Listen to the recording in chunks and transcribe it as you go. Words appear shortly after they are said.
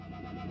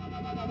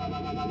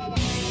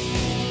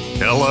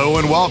Hello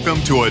and welcome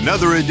to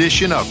another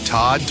edition of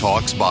Todd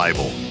Talks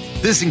Bible.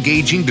 This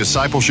engaging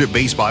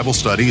discipleship-based Bible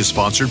study is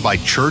sponsored by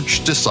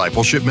Church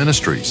Discipleship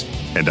Ministries,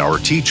 and our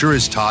teacher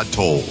is Todd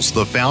Tolles,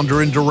 the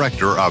founder and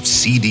director of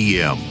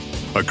CDM.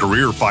 A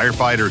career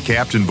firefighter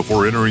captain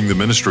before entering the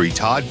ministry,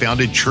 Todd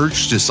founded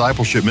Church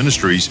Discipleship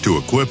Ministries to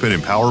equip and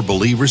empower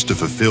believers to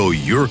fulfill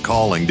your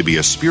calling to be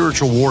a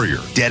spiritual warrior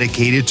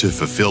dedicated to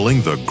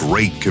fulfilling the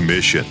Great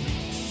Commission.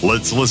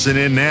 Let's listen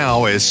in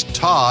now as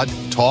Todd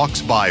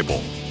Talks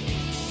Bible.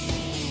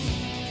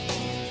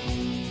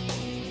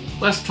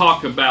 Let's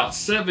talk about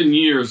 7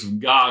 years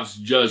of God's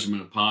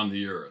judgment upon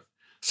the earth,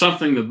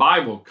 something the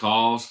Bible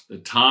calls the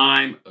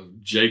time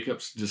of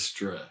Jacob's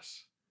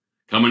distress.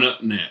 Coming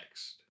up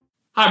next.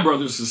 Hi,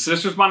 brothers and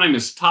sisters. My name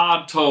is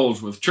Todd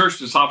Tolles with Church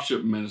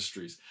Discipleship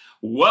Ministries.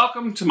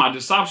 Welcome to my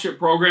discipleship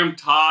program,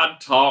 Todd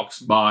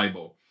Talks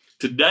Bible.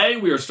 Today,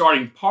 we are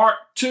starting part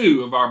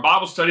 2 of our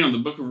Bible study on the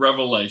book of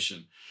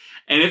Revelation.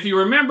 And if you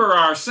remember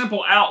our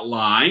simple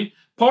outline,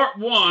 part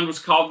 1 was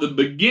called The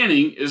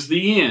Beginning is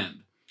the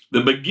End.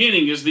 The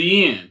beginning is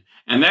the end.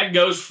 And that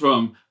goes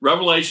from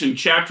Revelation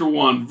chapter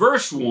 1,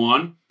 verse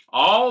 1,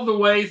 all the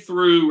way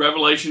through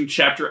Revelation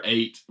chapter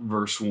 8,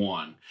 verse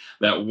 1.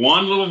 That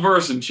one little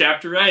verse in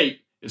chapter 8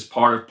 is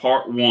part of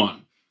part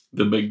 1.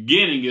 The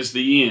beginning is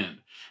the end.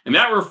 And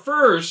that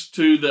refers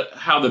to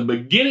how the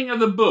beginning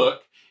of the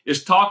book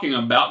is talking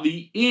about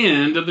the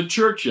end of the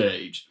church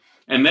age.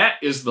 And that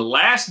is the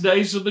last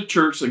days of the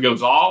church that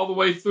goes all the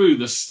way through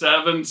the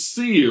 7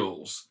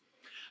 seals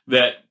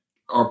that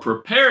are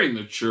preparing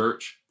the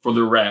church for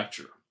the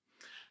rapture.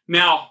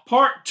 Now,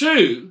 part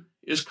 2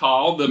 is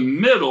called The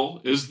Middle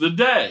is the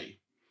Day.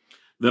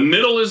 The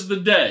middle is the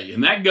day,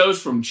 and that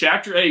goes from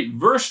chapter 8,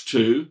 verse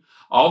 2,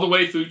 all the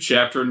way through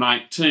chapter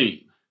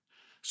 19.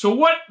 So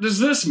what does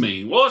this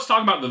mean? Well, let's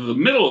talk about the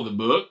middle of the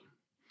book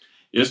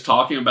is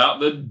talking about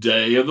the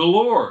day of the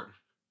Lord.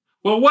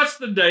 Well, what's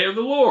the day of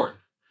the Lord?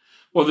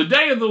 Well, the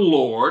day of the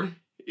Lord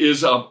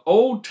is an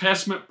Old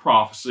Testament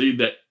prophecy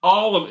that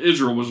all of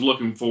Israel was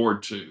looking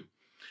forward to.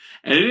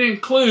 And it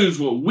includes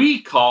what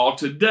we call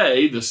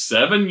today the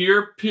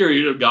 7-year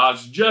period of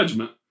God's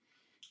judgment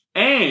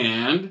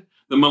and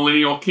the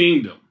millennial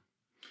kingdom.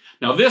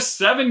 Now, this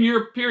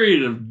 7-year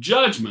period of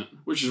judgment,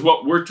 which is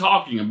what we're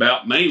talking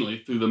about mainly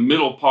through the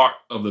middle part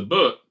of the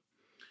book,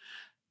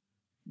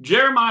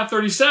 Jeremiah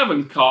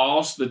 37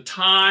 calls the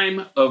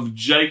time of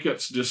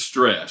Jacob's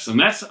distress. And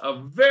that's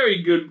a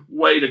very good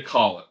way to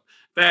call it.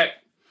 In fact,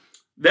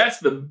 that's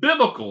the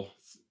biblical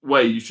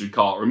way you should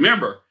call it.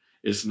 Remember,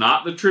 it's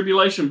not the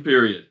tribulation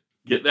period.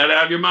 Get that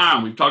out of your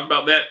mind. We've talked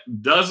about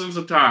that dozens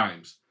of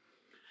times.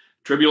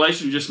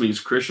 Tribulation just means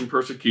Christian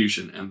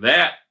persecution, and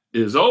that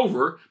is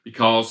over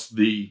because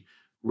the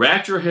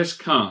rapture has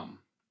come.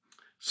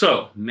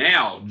 So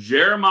now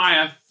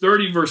Jeremiah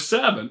 30 verse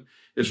 7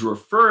 is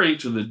referring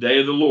to the day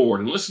of the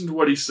Lord. And listen to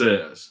what he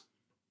says.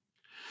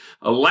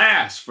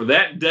 Alas, for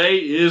that day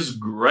is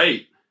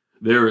great.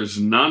 There is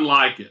none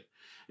like it.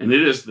 And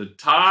it is the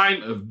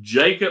time of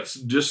Jacob's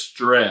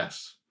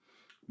distress,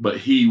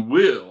 but he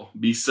will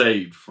be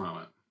saved from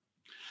it.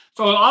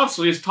 So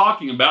obviously it's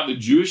talking about the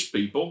Jewish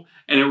people,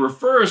 and it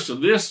refers to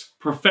this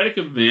prophetic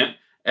event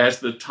as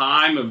the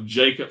time of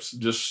Jacob's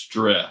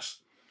distress.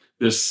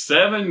 This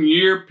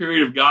 7-year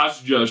period of God's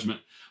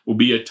judgment will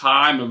be a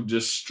time of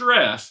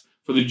distress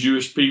for the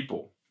Jewish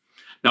people.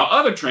 Now,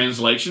 other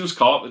translations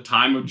call it the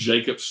time of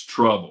Jacob's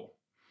trouble.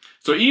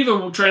 So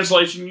either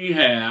translation you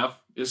have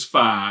is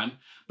fine,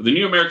 but the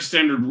New American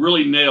Standard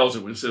really nails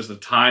it when it says the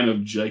time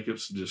of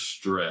Jacob's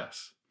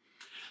distress.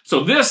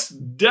 So this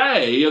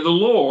day of the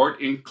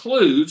Lord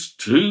includes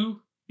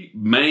 2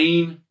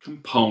 main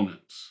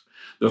components.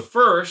 The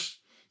first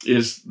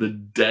is the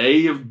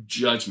day of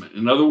judgment.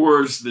 In other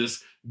words,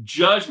 this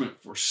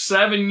judgment for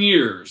 7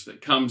 years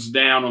that comes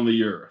down on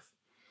the earth.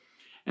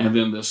 And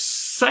then the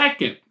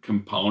second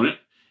component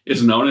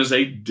is known as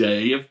a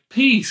day of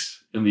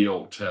peace in the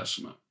Old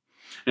Testament.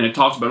 And it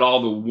talks about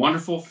all the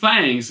wonderful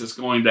things that's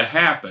going to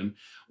happen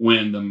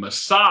when the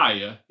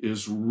Messiah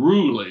is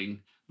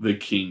ruling the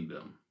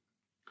kingdom.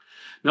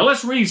 Now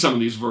let's read some of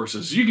these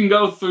verses. You can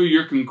go through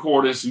your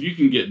concordance and you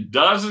can get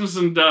dozens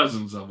and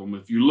dozens of them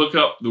if you look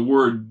up the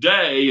word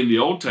day in the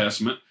Old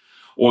Testament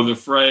or the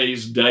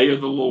phrase day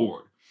of the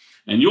Lord.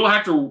 And you'll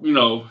have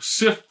to,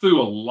 sift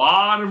through a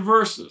lot of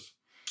verses.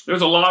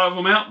 There's a lot of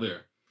them out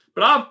there.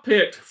 But I've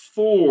picked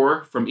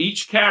 4 from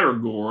each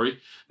category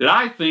that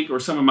I think are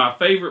some of my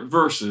favorite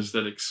verses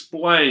that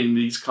explain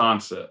these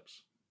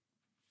concepts.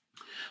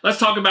 Let's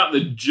talk about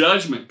the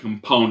judgment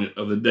component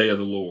of the day of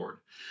the Lord.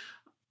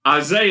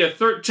 Isaiah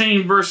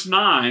 13 verse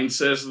 9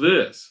 says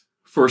this,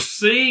 "For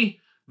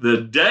see, the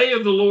day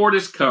of the Lord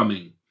is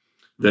coming,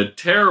 the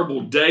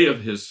terrible day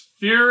of his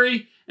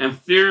fury and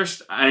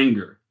fierce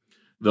anger.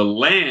 The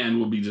land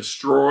will be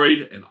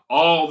destroyed and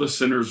all the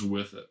sinners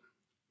with it."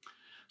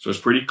 So it's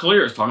pretty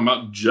clear. It's talking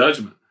about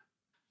judgment.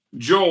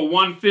 Joel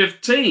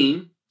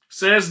 1:15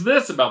 says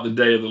this about the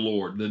day of the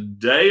Lord. "The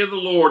day of the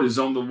Lord is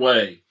on the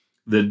way,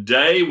 the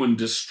day when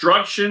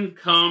destruction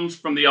comes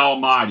from the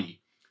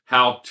Almighty.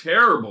 how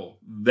terrible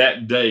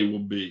that day will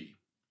be.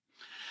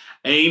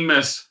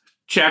 Amos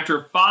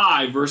chapter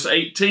 5, verse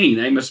 18.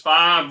 Amos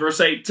 5,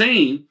 verse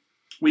 18,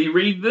 we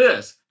read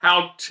this.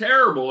 How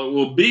terrible it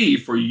will be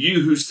for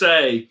you who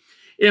say,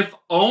 if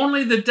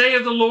only the day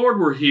of the Lord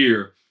were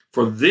here,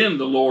 for then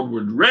the Lord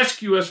would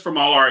rescue us from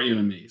all our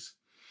enemies.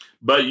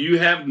 But you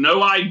have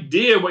no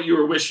idea what you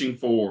are wishing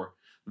for.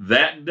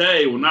 That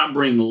day will not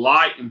bring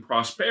light and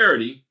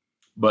prosperity,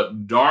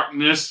 but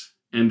darkness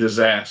and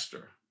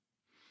disaster.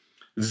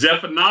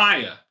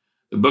 Zephaniah,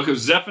 the book of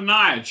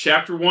Zephaniah,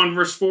 chapter 1,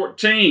 verse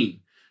 14,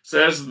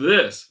 says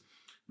this,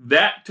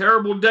 that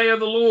terrible day of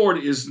the Lord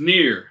is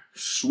near.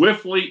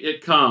 Swiftly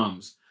it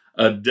comes,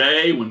 a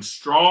day when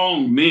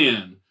strong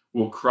men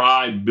will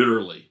cry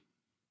bitterly.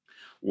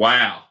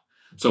 Wow.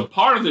 So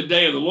part of the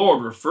day of the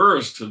Lord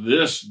refers to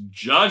this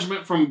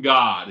judgment from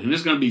God, and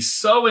it's going to be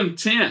so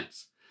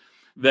intense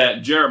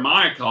that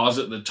Jeremiah calls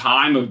it the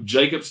time of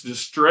Jacob's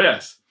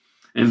distress.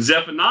 And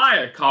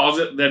Zephaniah calls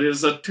it that it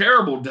is a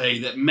terrible day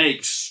that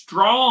makes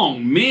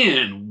strong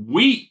men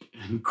weep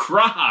and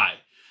cry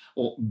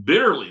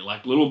bitterly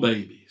like little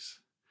babies.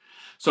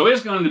 So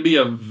it's going to be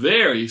a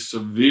very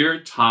severe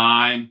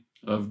time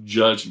of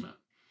judgment.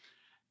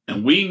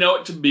 And we know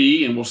it to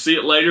be, and we'll see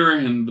it later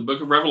in the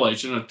book of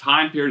Revelation, a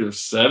time period of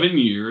 7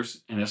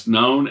 years, and it's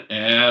known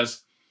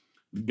as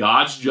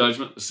God's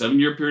judgment, the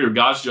 7-year period of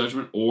God's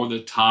judgment, or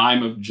the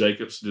time of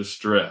Jacob's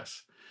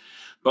distress.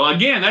 But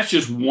again, that's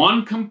just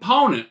one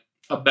component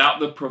about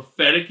the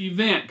prophetic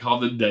event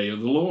called the Day of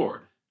the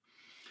Lord.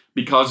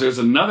 Because there's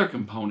another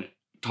component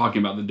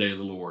talking about the Day of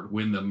the Lord,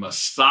 when the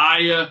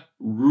Messiah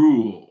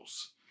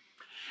rules.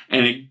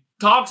 And it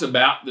talks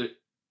about the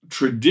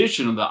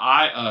tradition of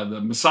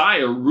the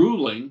Messiah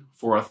ruling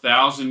for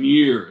 1,000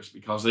 years,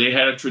 because they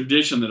had a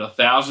tradition that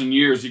 1,000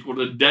 years equaled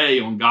a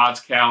day on God's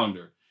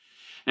calendar.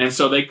 And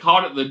so they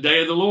called it the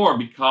Day of the Lord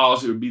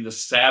because it would be the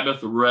Sabbath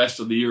rest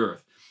of the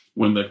earth,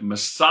 when the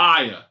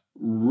Messiah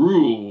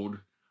ruled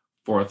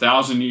for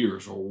 1,000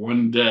 years, or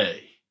one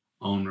day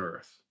on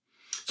earth.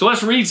 So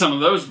let's read some of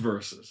those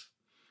verses,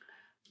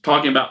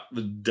 talking about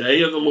the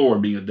day of the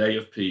Lord being a day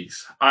of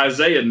peace.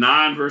 Isaiah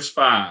 9, verse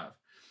 5.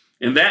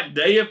 In that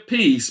day of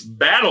peace,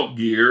 battle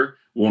gear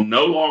will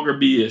no longer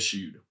be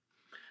issued.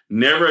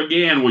 Never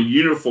again will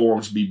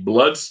uniforms be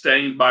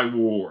blood-stained by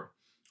war.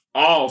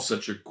 All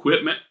such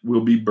equipment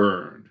will be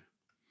burned.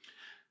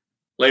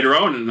 Later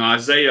on in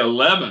Isaiah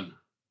 11,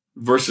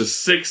 verses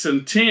 6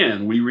 and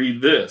 10, we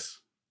read this.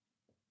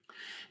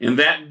 In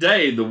that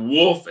day, the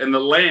wolf and the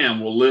lamb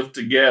will live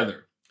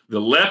together. The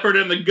leopard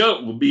and the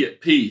goat will be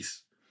at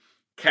peace.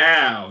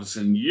 Calves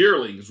and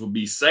yearlings will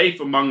be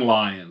safe among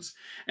lions,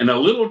 and a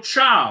little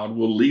child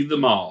will lead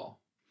them all.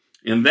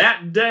 In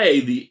that day,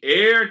 the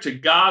heir to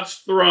God's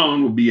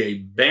throne will be a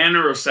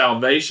banner of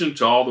salvation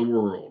to all the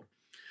world.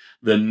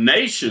 The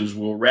nations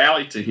will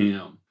rally to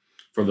him,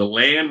 for the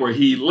land where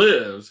he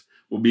lives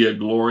will be a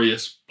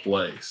glorious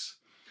place.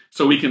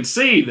 So we can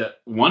see that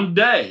one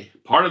day,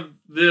 part of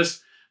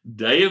this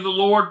Day of the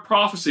Lord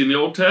prophecy in the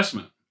Old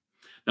Testament,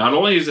 not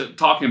only is it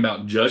talking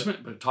about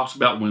judgment, but it talks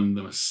about when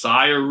the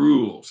Messiah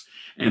rules,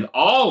 and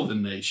all the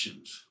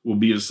nations will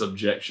be in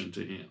subjection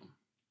to him.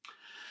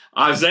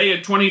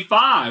 Isaiah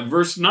 25,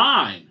 verse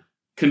 9,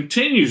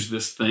 continues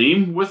this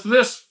theme with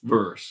this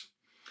verse.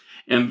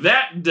 And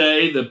that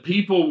day the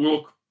people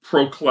will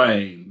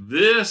proclaim,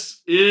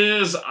 this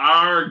is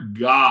our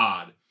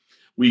God.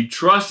 We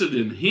trusted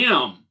in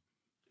him,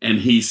 and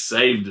he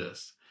saved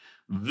us.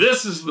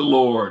 This is the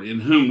Lord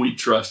in whom we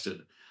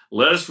trusted.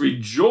 Let us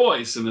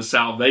rejoice in the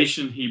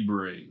salvation he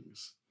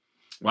brings.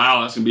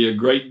 Wow, that's going to be a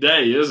great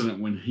day, isn't it,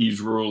 when he's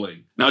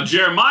ruling? Now,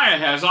 Jeremiah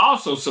has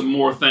also some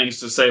more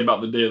things to say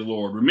about the day of the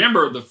Lord.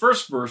 Remember, the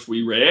first verse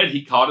we read,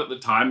 he called it the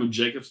time of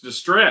Jacob's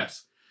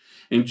distress.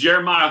 In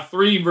Jeremiah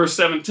 3, verse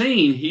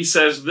 17, he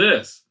says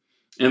this,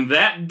 in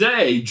that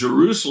day,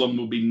 Jerusalem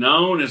will be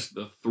known as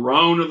the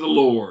throne of the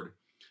Lord.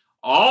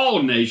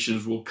 All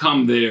nations will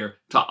come there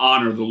to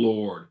honor the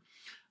Lord.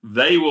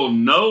 They will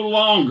no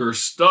longer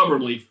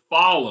stubbornly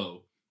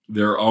follow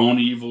their own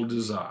evil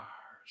desires.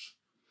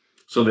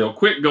 So they'll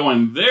quit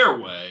going their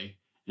way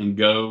and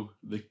go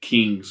the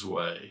king's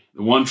way,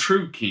 the one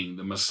true king,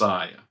 the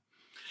Messiah.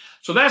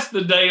 So that's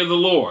the day of the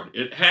Lord.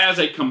 It has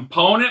a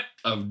component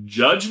of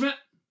judgment,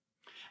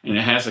 and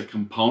it has a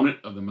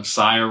component of the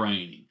Messiah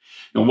reigning.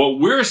 Now, what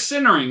we're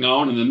centering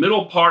on in the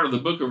middle part of the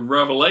book of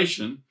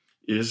Revelation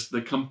is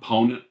the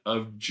component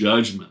of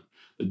judgment.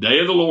 The day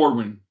of the Lord,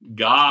 when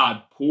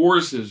God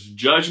pours his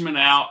judgment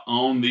out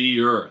on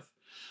the earth.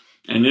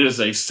 And it is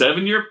a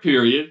 7-year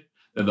period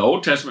that the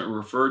Old Testament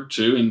referred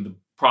to in the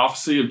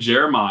prophecy of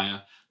Jeremiah,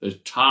 the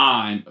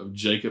time of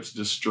Jacob's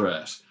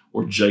distress,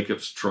 or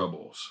Jacob's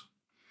troubles.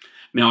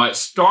 Now, it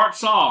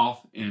starts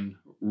off in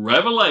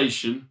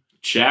Revelation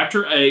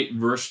chapter 8,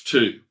 verse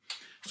 2.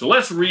 So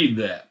let's read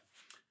that.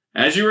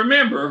 As you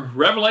remember,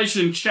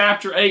 Revelation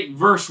chapter 8,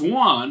 verse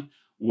 1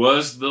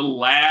 was the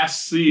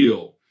last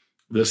seal.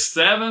 The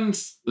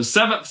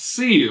seventh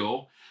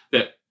seal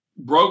that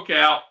broke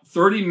out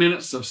 30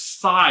 minutes of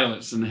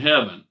silence in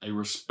heaven, a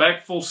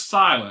respectful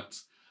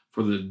silence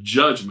for the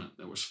judgment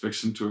that was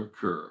fixing to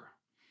occur.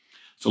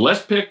 So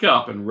let's pick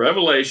up in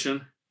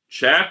Revelation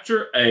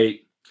chapter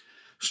 8,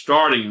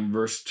 starting in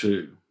verse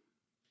 2.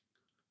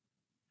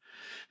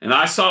 And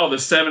I saw the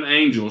 7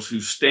 angels who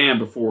stand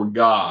before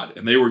God,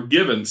 and they were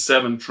given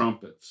 7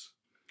 trumpets.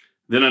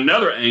 Then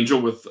another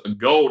angel with a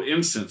gold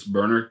incense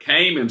burner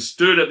came and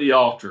stood at the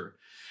altar,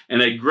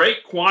 and a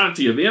great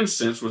quantity of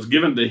incense was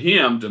given to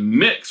him to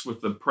mix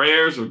with the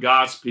prayers of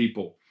God's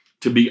people,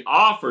 to be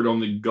offered on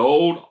the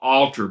gold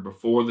altar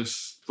before the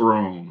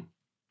throne.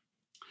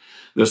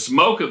 The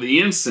smoke of the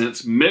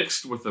incense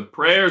mixed with the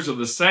prayers of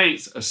the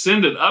saints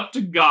ascended up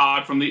to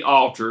God from the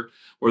altar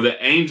where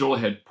the angel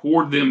had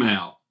poured them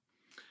out.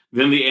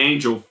 Then the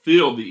angel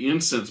filled the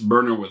incense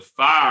burner with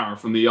fire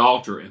from the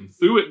altar and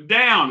threw it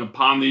down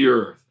upon the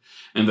earth.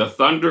 And the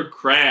thunder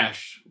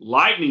crashed,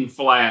 lightning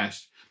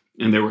flashed,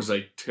 and there was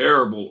a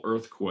terrible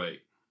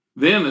earthquake.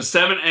 Then the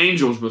 7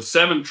 angels with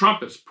 7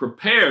 trumpets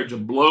prepared to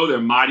blow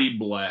their mighty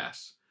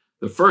blasts.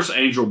 The first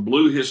angel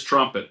blew his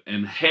trumpet,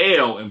 and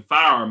hail and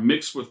fire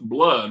mixed with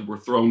blood were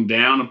thrown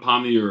down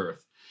upon the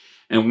earth.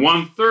 And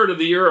 1/3 of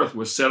the earth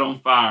was set on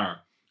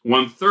fire.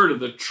 1/3 of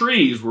the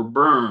trees were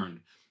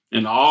burned,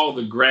 and all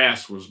the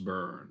grass was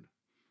burned.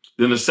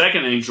 Then the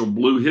second angel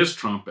blew his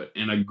trumpet,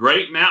 and a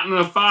great mountain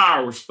of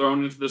fire was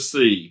thrown into the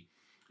sea.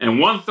 And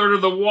 1/3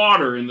 of the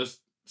water in the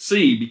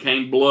sea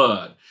became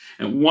blood,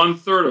 and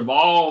 1/3 of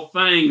all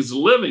things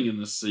living in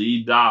the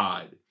sea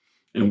died.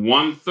 And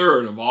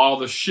 1/3 of all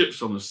the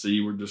ships on the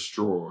sea were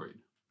destroyed.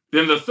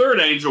 Then the third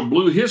angel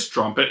blew his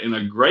trumpet, and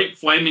a great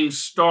flaming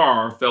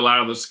star fell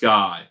out of the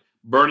sky,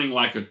 burning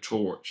like a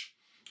torch.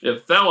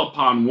 It fell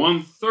upon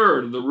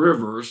 1/3 of the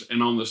rivers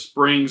and on the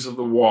springs of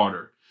the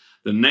water.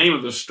 The name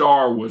of the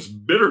star was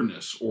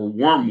Bitterness, or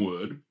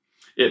Wormwood.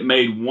 It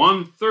made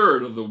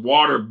 1/3 of the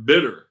water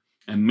bitter,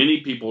 and many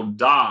people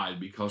died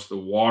because the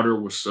water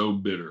was so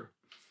bitter.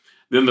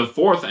 Then the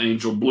fourth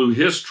angel blew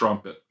his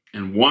trumpet,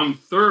 and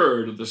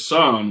 1/3 of the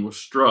sun was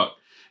struck,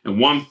 and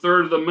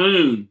 1/3 of the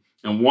moon,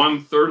 and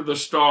 1/3 of the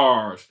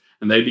stars,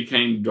 and they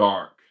became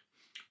dark.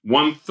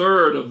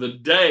 1/3 of the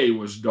day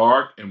was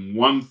dark, and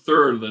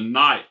 1/3 of the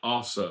night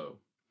also.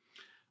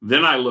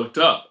 Then I looked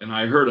up, and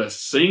I heard a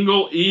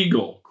single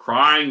eagle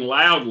crying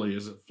loudly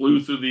as it flew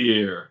through the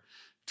air,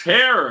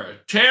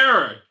 "Terror,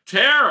 terror,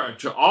 terror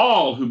to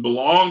all who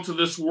belong to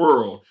this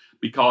world,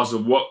 because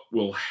of what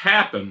will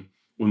happen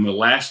when the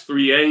last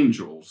 3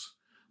 angels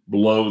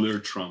blow their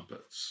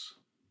trumpets."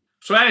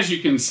 So as you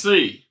can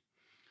see,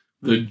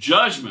 the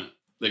judgment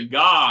that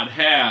God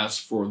has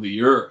for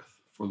the earth,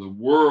 for the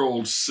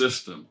world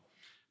system,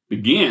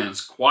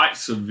 begins quite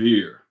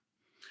severe.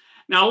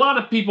 Now, a lot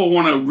of people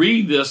want to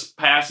read this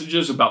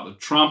passages about the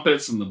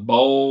trumpets and the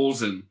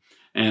bowls and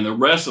the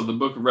rest of the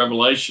book of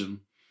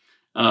Revelation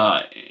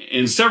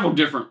in several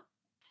different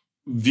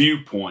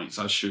viewpoints,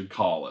 I should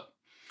call it.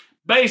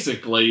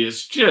 Basically,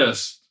 it's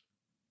just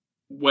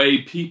way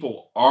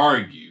people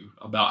argue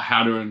about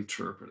how to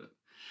interpret it.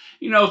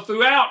 You know,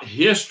 throughout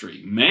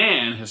history,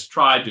 man has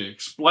tried to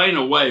explain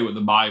away what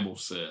the Bible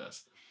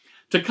says,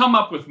 to come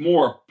up with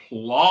more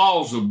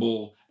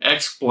plausible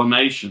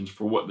explanations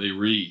for what they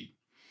read.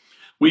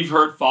 We've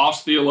heard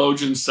false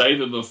theologians say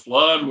that the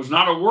flood was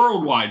not a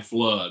worldwide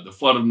flood, the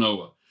flood of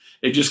Noah.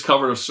 It just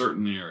covered a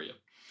certain area.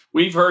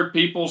 We've heard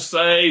people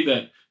say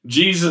that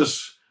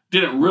Jesus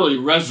didn't really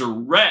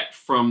resurrect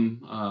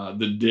from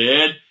the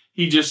dead.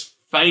 He just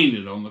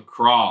fainted on the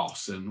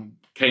cross and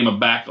came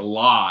back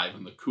alive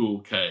in the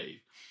cool cave.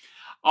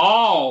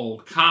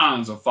 All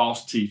kinds of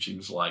false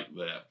teachings like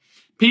that.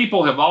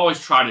 People have always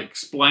tried to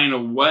explain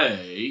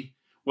away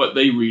what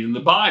they read in the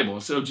Bible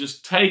instead of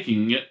just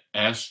taking it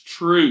as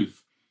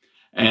truth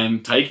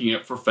and taking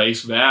it for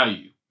face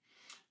value.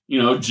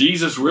 You know,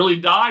 Jesus really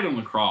died on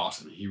the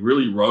cross and he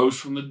really rose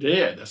from the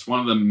dead. That's one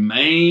of the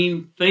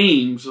main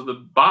themes of the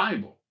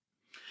Bible.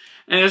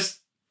 And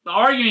the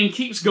arguing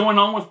keeps going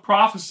on with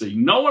prophecy.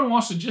 No one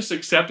wants to just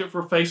accept it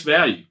for face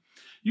value.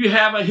 You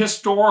have a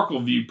historical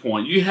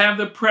viewpoint. You have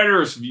the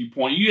preterist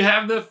viewpoint. You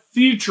have the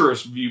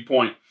futurist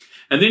viewpoint.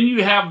 And then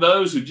you have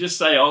those who just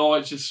say, oh,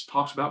 it just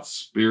talks about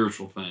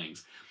spiritual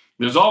things.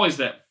 There's always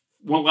that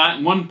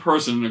one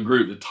person in a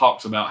group that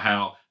talks about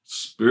how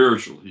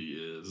spiritual he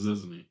is,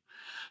 isn't he?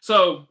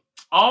 So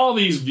all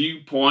these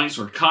viewpoints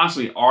are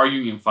constantly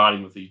arguing and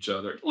fighting with each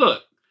other.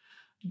 Look,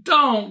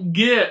 don't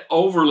get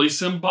overly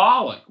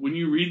symbolic when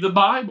you read the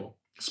Bible,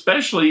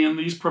 especially in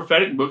these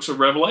prophetic books of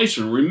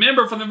Revelation.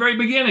 Remember from the very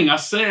beginning, I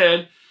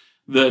said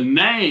the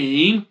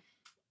name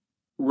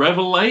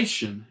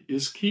Revelation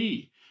is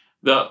key.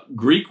 The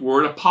Greek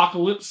word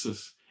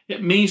apocalypsis,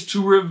 it means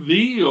to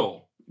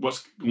reveal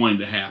what's going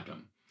to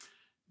happen.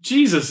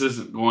 Jesus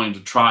isn't going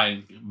to try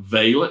and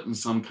veil it in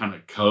some kind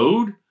of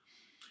code.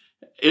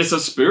 It's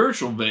a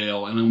spiritual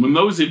veil. And when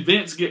those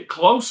events get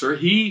closer,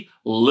 he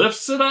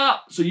lifts it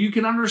up so you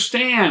can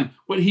understand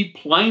what he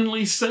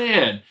plainly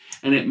said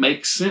and it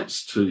makes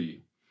sense to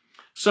you.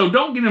 So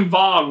don't get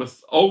involved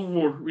with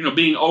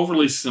being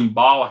overly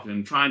symbolic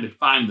and trying to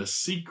find the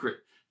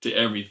secret to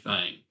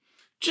everything.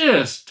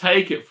 Just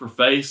take it for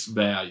face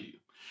value.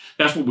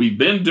 That's what we've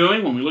been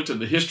doing when we looked at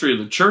the history of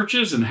the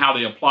churches and how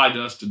they apply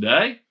to us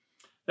today.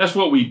 That's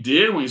what we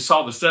did when we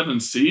saw the 7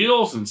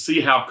 seals and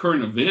see how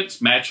current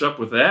events match up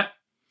with that.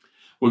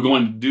 We're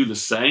going to do the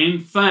same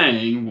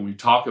thing when we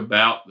talk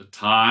about the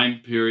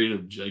time period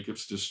of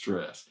Jacob's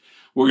distress.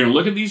 We're going to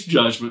look at these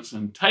judgments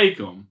and take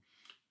them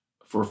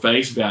for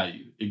face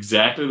value,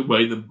 exactly the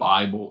way the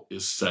Bible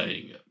is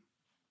saying it.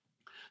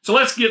 So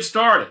let's get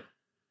started.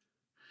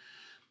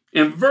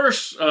 In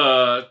verse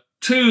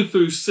 2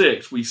 through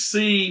 6, we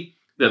see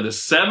that the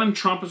 7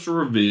 trumpets are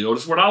revealed.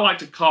 It's what I like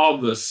to call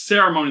the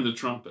ceremony of the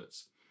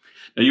trumpets.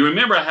 Now, you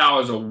remember how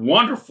it was a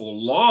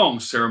wonderful, long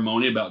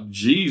ceremony about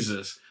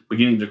Jesus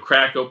beginning to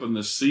crack open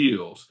the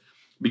seals,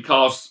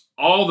 because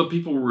all the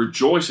people were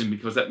rejoicing,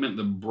 because that meant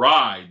the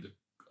bride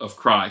of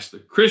Christ, the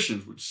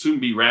Christians, would soon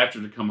be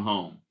raptured to come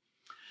home.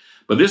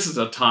 But this is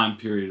a time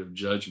period of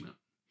judgment,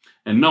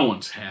 and no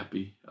one's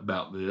happy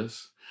about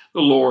this.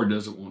 The Lord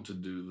doesn't want to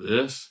do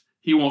this.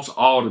 He wants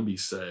all to be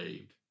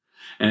saved.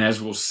 And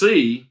as we'll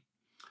see,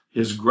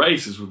 His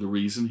grace is the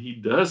reason He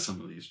does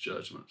some of these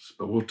judgments.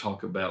 But we'll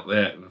talk about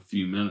that in a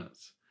few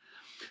minutes.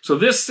 So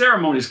this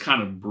ceremony is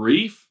kind of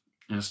brief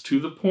and it's to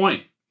the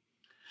point.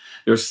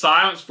 There's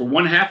silence for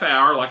 1/2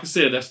 hour. Like I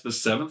said, that's the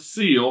 7th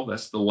seal.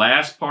 That's the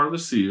last part of the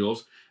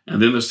seals.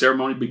 And then the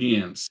ceremony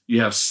begins.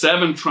 You have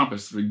 7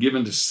 trumpets that are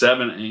given to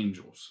 7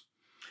 angels.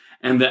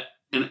 And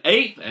an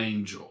 8th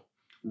angel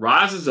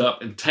rises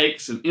up and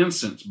takes an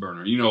incense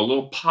burner, a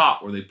little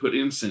pot where they put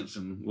incense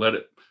and let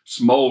it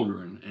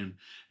smolder and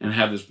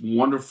have this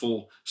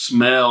wonderful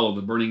smell of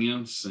the burning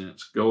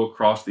incense go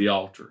across the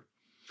altar.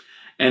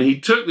 And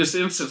he took this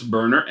incense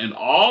burner and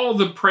all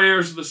the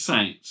prayers of the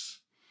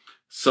saints.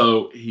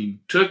 So he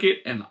took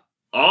it and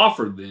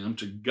offered them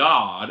to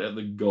God at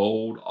the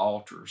gold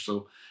altar.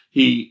 So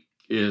he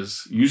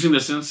is using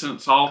this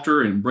incense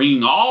altar and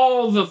bringing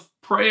all the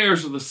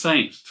prayers of the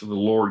saints to the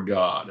Lord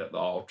God at the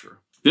altar.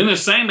 Then the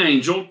same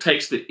angel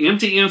takes the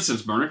empty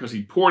incense burner, because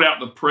he poured out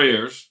the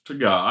prayers to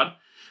God,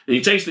 and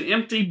he takes the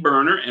empty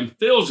burner and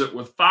fills it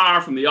with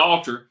fire from the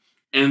altar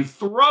and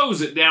throws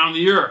it down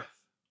the earth.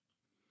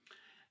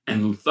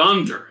 And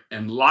thunder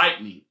and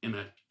lightning and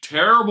a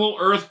terrible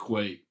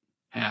earthquake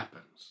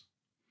happens.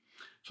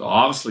 So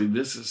obviously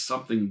this is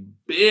something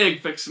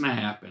big fixing to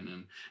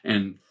happen.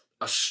 And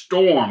a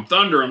storm,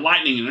 thunder and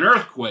lightning and an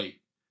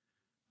earthquake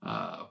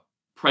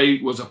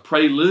was a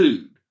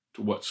prelude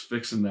to what's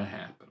fixing to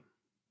happen.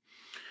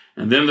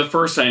 And then the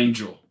first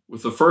angel,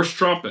 with the first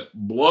trumpet,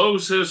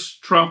 blows his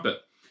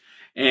trumpet,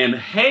 and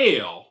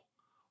hail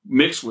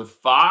mixed with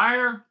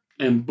fire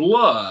and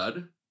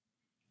blood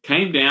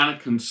came down and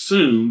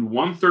consumed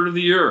 1/3 of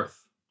the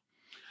earth.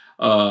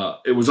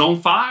 It was on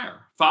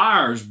fire.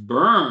 Fires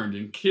burned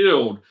and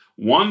killed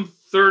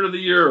 1/3 of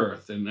the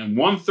earth and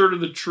 1/3 of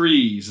the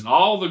trees and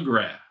all the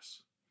grass.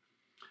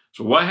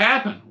 So what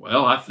happened?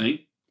 Well, I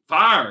think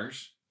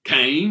wildfires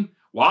came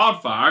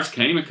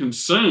and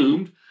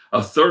consumed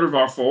 1/3 of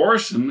our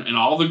forest and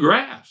all the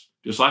grass,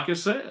 just like it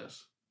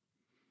says.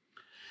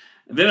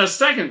 And then a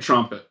second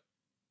trumpet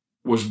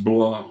was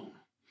blown,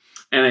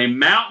 and a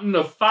mountain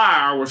of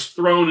fire was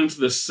thrown into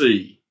the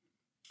sea.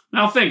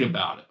 Now think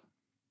about it.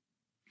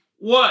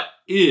 What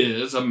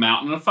is a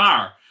mountain of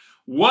fire?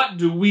 What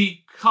do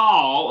we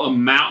call a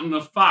mountain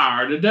of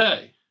fire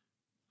today?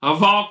 A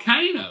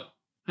volcano.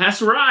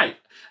 That's right,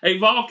 a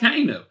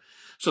volcano.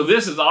 So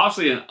this is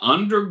obviously an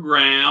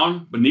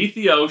underground, beneath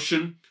the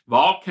ocean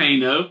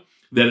volcano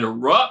that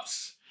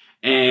erupts,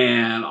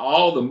 and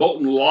all the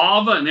molten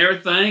lava and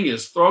everything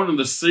is thrown in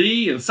the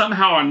sea, and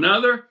somehow or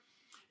another,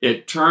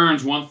 it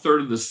turns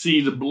 1/3 of the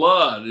sea to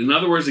blood. In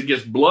other words, it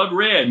gets blood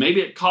red.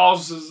 Maybe it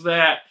causes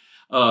that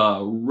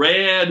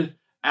red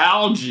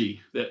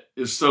algae that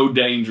is so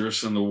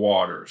dangerous in the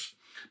waters.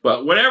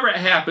 But whatever it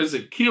happens,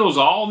 it kills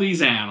all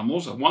these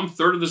animals,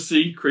 1/3 of the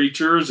sea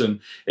creatures,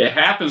 and it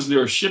happens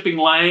near a shipping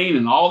lane,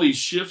 and all these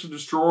ships are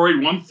destroyed.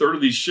 1/3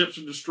 of these ships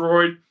are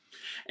destroyed.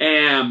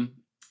 And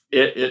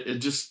it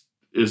just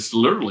is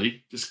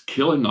literally just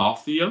killing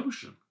off the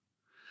ocean.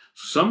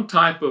 Some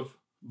type of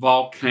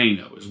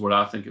volcano is what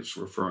I think it's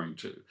referring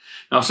to.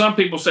 Now, some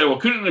people say, well,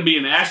 couldn't it be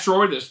an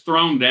asteroid that's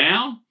thrown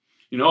down?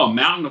 A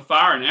mountain of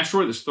fire, an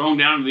asteroid that's thrown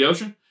down into the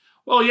ocean?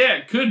 Well, yeah,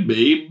 it could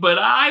be, but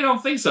I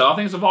don't think so. I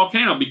think it's a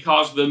volcano,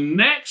 because the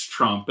next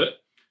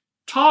trumpet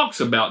talks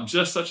about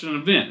just such an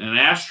event, an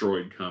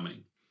asteroid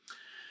coming.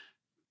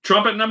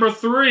 Trumpet number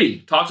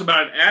 3 talks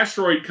about an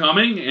asteroid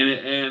coming,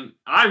 and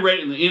I read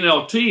it in the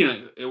NLT,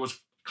 and it was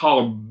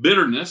called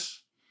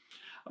bitterness.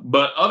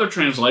 But other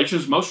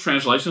translations, most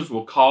translations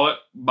will call it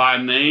by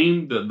a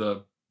name that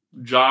the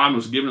John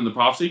was given in the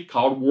prophecy,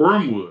 called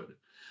wormwood.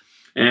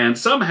 And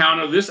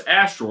somehow, this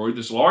asteroid,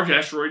 this large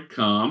asteroid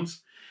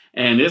comes,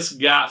 and it's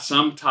got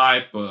some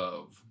type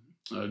of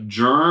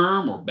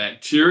germ or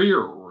bacteria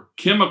or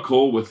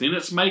chemical within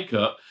its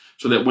makeup,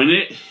 so that when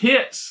it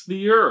hits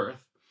the earth,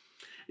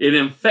 it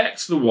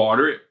infects the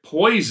water, it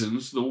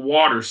poisons the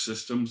water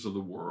systems of the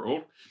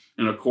world.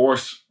 And of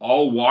course,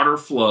 all water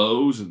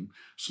flows, and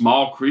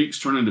small creeks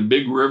turn into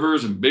big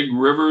rivers, and big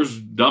rivers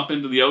dump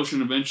into the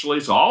ocean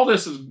eventually. So all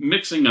this is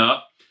mixing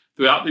up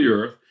throughout the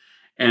earth,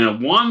 and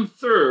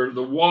 1/3 of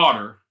the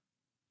water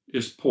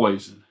is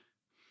poison.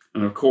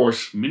 And of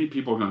course, many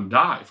people are going to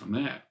die from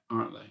that,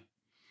 aren't they?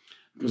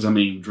 Because,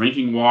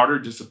 drinking water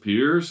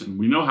disappears, and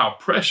we know how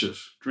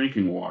precious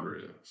drinking water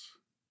is.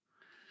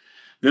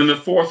 Then the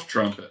 4th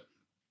trumpet,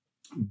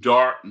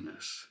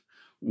 darkness.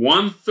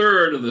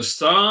 1/3 of the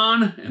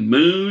sun and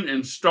moon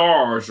and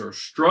stars are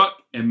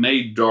struck and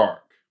made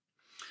dark.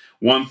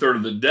 1/3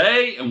 of the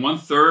day and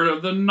 1/3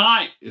 of the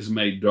night is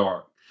made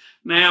dark.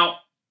 Now,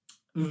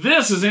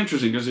 this is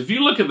interesting because if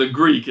you look at the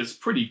Greek, it's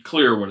pretty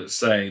clear what it's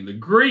saying. The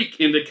Greek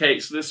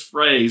indicates this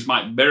phrase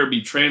might better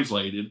be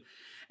translated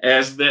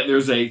as that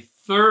there's a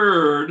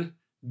 1/3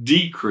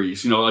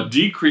 decrease, a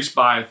decrease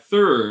by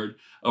 1/3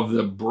 of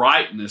the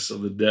brightness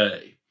of the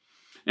day.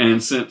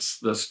 And since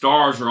the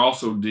stars are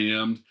also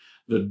dimmed,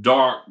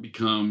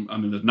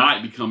 the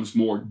night becomes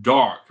more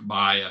dark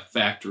by a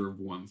factor of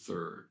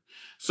 1/3.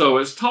 So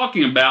it's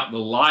talking about the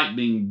light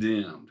being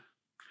dimmed.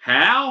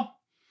 How?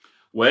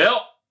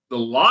 Well, the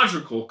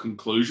logical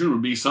conclusion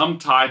would be some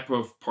type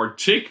of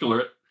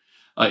particulate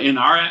in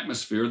our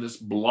atmosphere that's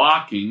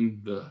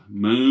blocking the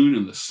moon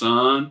and the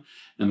sun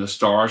and the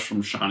stars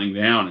from shining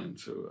down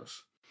into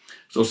us.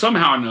 So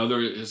somehow or another,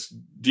 it's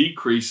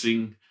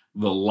decreasing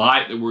the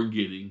light that we're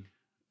getting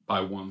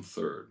by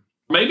 1/3.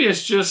 Maybe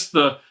it's just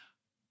the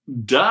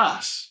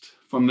dust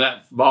from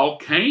that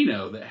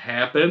volcano that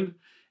happened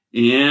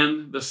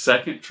in the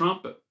 2nd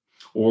trumpet,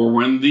 or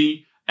when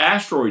the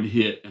asteroid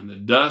hit and the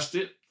dust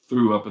it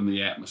threw up in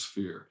the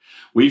atmosphere.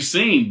 We've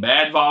seen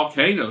bad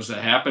volcanoes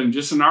that happened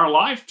just in our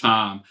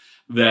lifetime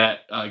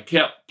that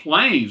kept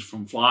planes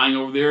from flying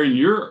over there in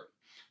Europe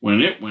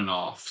when it went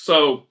off.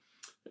 So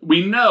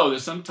we know that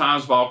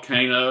sometimes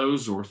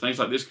volcanoes or things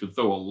like this could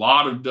throw a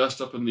lot of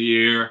dust up in the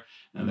air,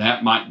 and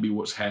that might be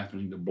what's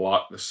happening to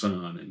block the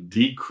sun and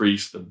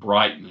decrease the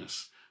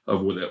brightness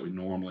of what that we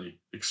normally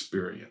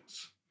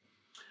experience.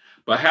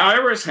 But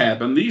however it's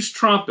happened, these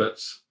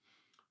trumpets,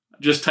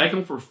 just take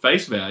them for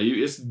face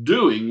value, it's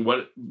doing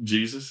what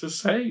Jesus is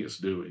saying it's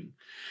doing.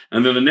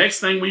 And then the next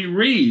thing we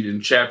read in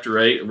chapter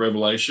 8 of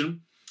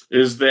Revelation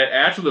is that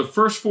after the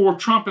first 4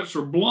 trumpets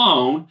are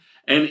blown,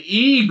 an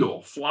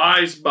eagle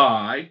flies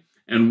by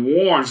and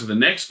warns of the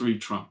next 3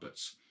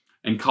 trumpets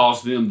and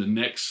calls them the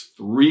next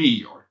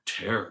 3 or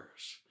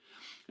terrors.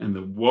 And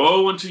the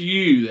woe unto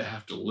you that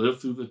have to live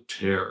through the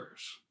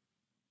terrors.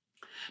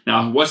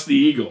 Now, what's the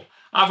eagle?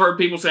 I've heard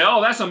people say,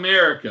 oh, that's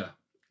America.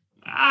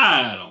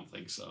 I don't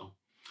think so.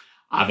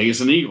 I think it's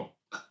an eagle,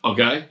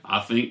 okay? I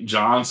think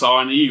John saw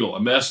an eagle,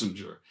 a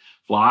messenger,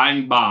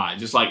 flying by.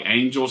 Just like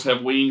angels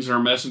have wings and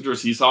are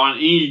messengers, he saw an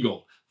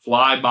eagle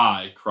fly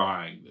by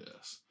crying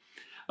this.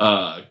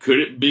 Could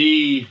it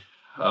be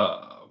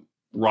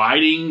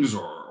writings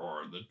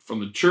from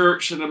the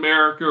church in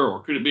America,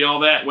 or could it be all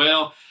that?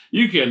 Well,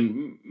 you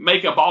can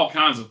make up all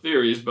kinds of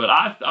theories, but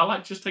I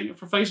like just taking it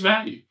for face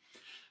value.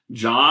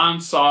 John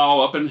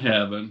saw up in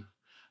heaven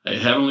a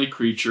heavenly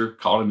creature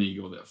called an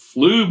eagle that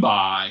flew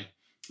by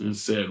and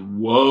said,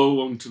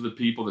 woe unto the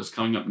people that's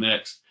coming up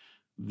next.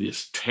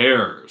 These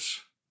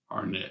terrors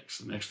are next.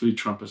 The next 3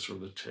 trumpets are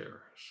the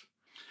terrors.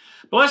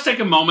 But let's take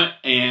a moment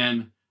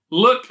and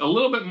look a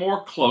little bit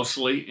more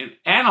closely and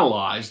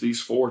analyze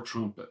these 4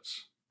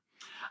 trumpets.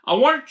 I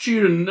want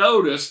you to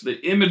notice the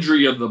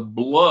imagery of the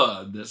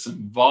blood that's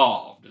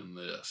involved in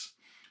this.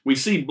 We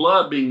see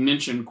blood being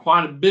mentioned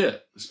quite a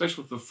bit,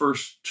 especially with the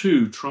first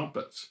 2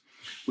 trumpets.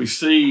 We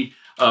see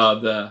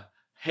the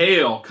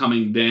hail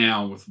coming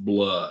down with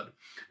blood.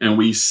 And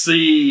we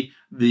see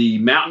the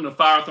mountain of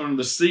fire thrown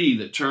into the sea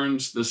that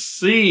turns the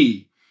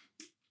sea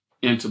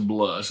into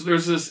blood. So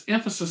there's this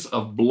emphasis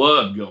of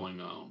blood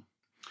going on.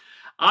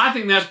 I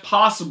think that's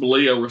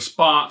possibly a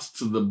response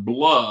to the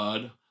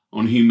blood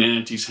on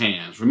humanity's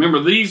hands.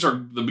 Remember, these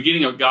are the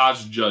beginning of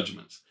God's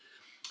judgments.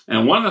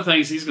 And one of the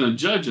things he's going to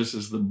judge us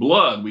is the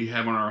blood we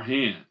have on our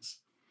hands.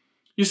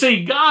 You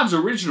see, God's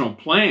original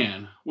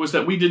plan was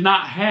that we did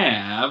not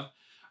have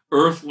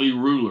earthly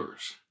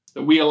rulers,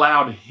 that we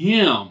allowed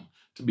him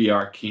to be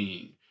our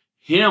king,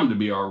 him to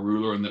be our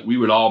ruler, and that we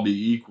would all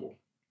be equal.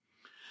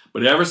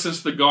 But ever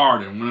since the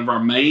garden,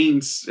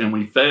 and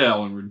we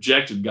fell and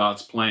rejected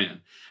God's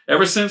plan,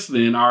 ever since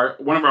then,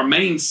 one of our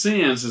main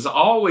sins has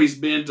always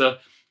been to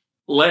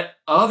let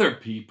other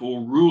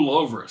people rule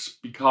over us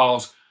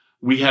because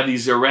we have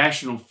these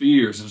irrational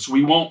fears. And so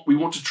we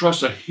want to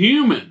trust a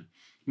human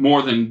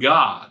more than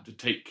God to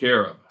take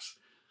care of us.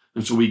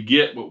 And so we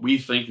get what we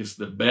think is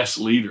the best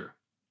leader.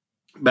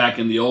 Back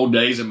in the old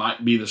days, it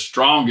might be the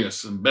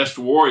strongest and best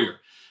warrior.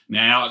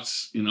 Now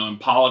it's, in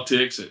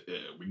politics,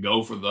 we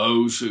go for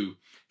those who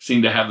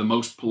seem to have the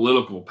most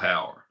political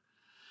power.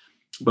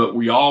 But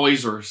we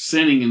always are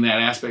sinning in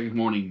that aspect of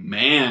wanting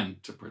man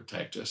to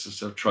protect us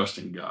instead of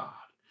trusting God.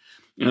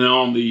 And then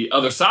on the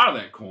other side of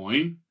that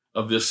coin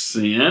of this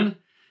sin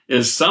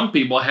is some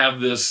people have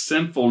this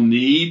sinful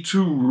need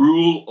to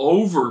rule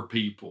over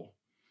people.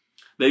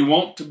 They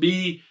want to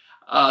be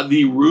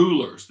the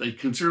rulers. They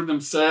consider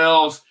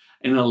themselves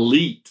an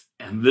elite.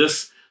 And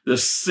this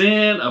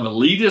sin of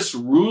elitists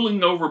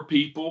ruling over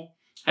people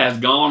has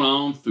gone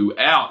on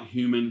throughout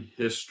human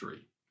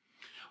history.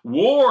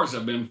 Wars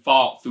have been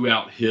fought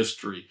throughout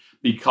history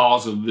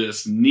because of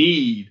this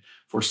need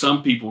for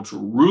some people to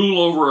rule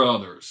over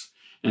others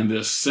and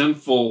this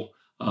sinful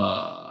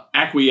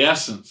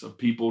acquiescence of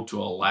people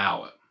to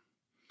allow it.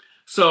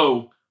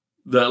 So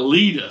the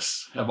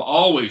elitists have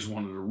always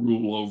wanted to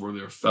rule over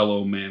their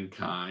fellow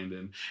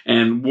mankind,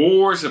 and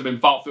wars have been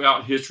fought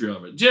throughout history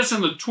of it. Just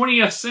in the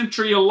 20th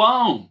century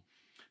alone,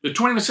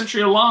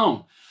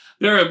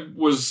 there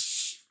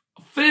was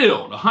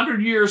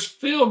 100 years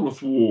filled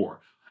with war.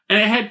 And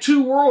it had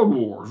 2 world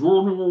wars,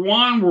 World War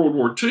I, World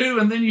War II,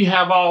 and then you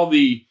have all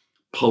the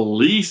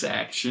police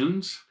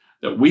actions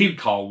that we'd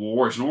call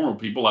war as normal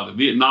people, like the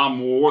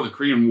Vietnam War, the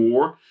Korean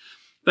War,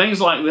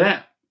 things like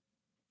that.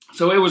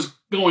 So it was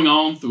going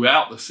on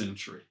throughout the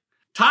century.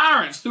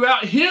 Tyrants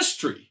throughout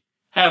history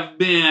have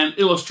been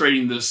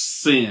illustrating this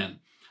sin,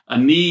 a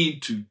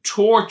need to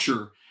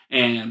torture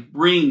and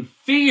bring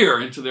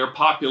fear into their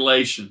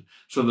population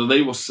so that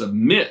they will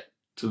submit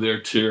to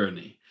their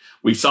tyranny.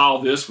 We saw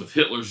this with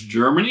Hitler's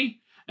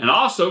Germany and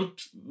also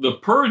the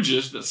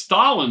purges that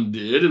Stalin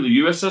did in the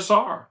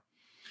USSR.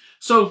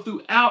 So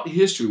throughout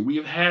history, we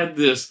have had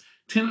this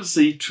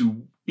tendency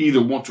to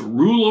either want to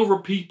rule over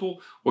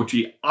people or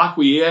to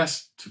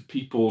acquiesce to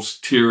people's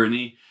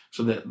tyranny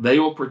so that they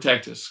will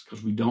protect us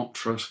because we don't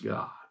trust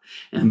God.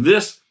 And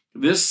this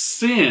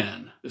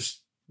sin, this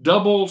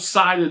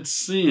double-sided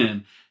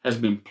sin, has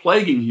been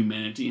plaguing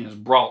humanity and has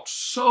brought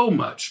so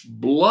much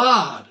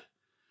blood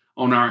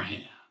on our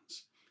hands.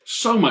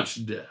 So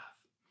much death.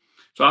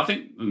 So I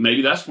think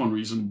maybe that's one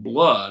reason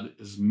blood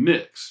is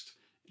mixed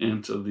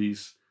into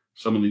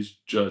some of these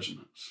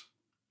judgments.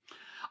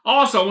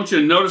 Also, I want you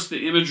to notice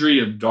the imagery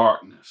of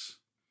darkness.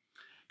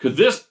 Could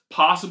this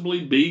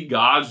possibly be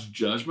God's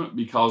judgment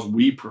because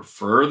we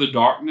prefer the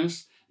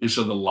darkness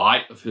instead of the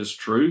light of his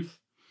truth?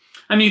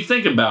 I mean,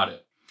 think about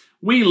it.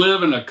 We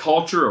live in a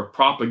culture of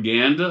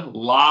propaganda,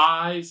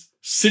 lies,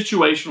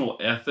 situational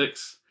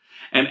ethics,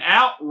 and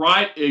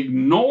outright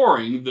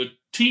ignoring the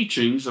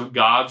teachings of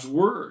God's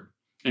word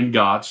and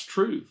God's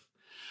truth.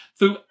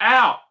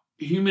 Throughout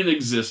human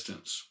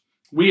existence,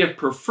 we have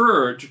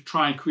preferred to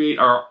try and create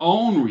our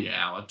own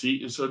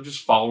reality instead of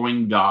just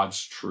following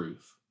God's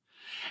truth.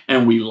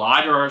 And we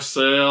lie to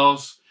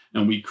ourselves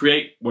and we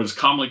create what is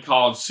commonly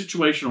called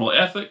situational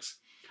ethics.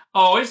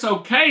 Oh, it's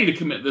okay to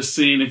commit this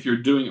sin if you're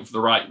doing it for the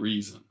right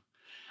reason.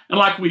 And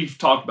like we've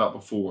talked about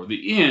before,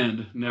 the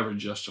end never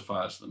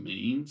justifies the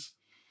means,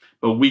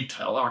 but we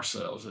tell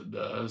ourselves it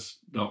does,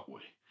 don't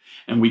we?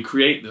 And we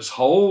create this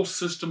whole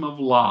system of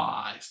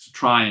lies to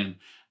try and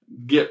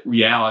get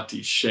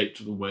reality shaped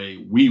to the way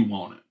we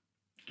want it,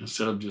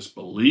 instead of just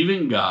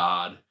believing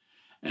God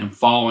and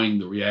following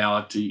the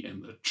reality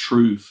and the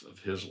truth of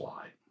his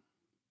light.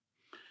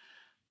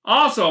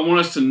 Also, I want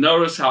us to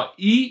notice how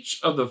each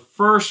of the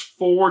first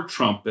 4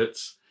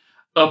 trumpets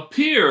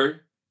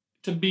appear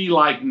to be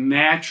like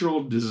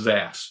natural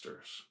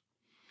disasters.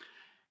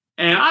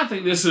 And I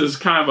think this is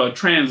kind of a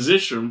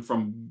transition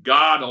from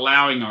God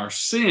allowing our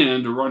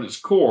sin to run its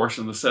course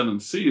in the 7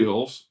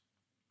 seals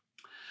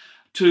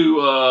to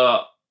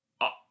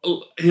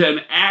an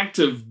act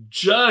of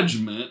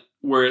judgment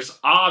where it's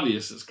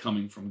obvious it's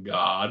coming from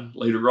God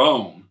later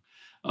on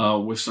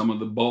with some of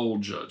the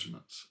bold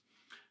judgments.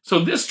 So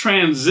this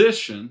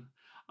transition,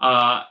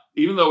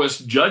 even though it's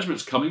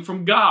judgments coming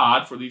from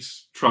God for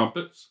these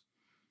trumpets,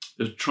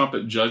 the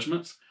trumpet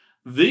judgments,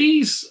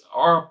 these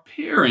are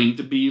appearing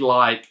to be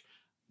like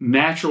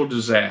natural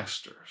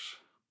disasters.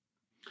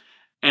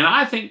 And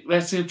I think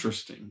that's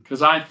interesting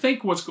because I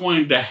think what's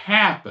going to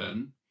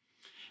happen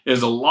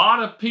is a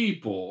lot of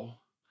people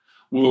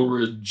will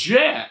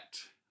reject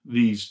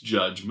these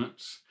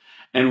judgments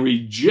and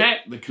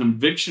reject the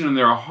conviction in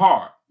their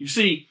heart. You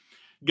see,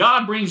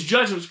 God brings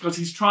judgments because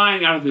he's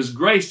trying out of his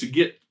grace to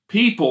get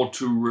people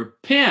to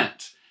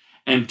repent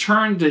and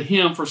turn to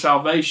him for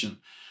salvation.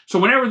 So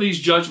whenever these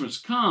judgments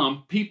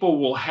come, people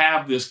will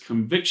have this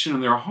conviction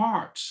in their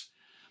hearts.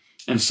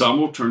 And some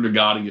will turn to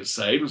God and get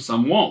saved, and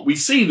some won't. We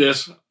see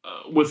this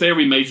with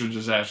every major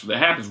disaster that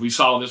happens. We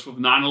saw this with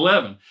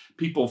 9/11,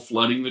 people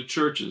flooding the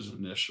churches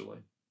initially.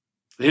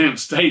 They didn't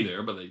stay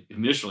there, but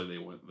initially they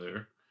went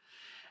there.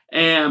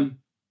 And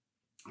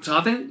so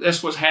I think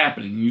that's what's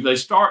happening. They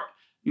start,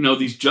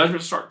 these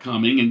judgments start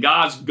coming, and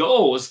God's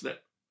goal is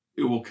that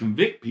it will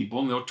convict people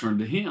and they'll turn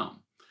to him.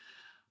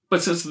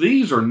 But since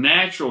these are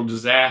natural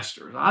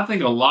disasters, I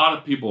think a lot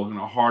of people are going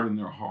to harden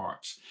their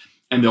hearts.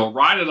 And they'll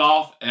write it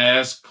off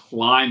as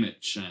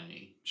climate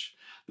change.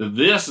 That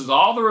this is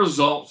all the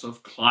results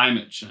of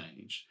climate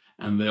change.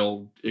 And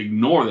they'll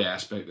ignore the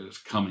aspect that it's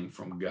coming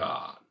from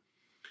God.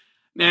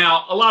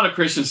 Now, a lot of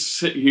Christians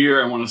sit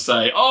here and want to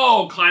say,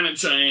 oh, climate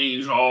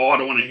change. Oh, I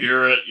don't want to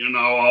hear it.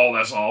 Oh,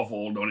 that's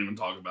awful. Don't even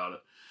talk about it.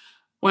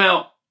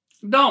 Well,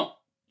 don't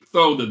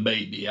throw the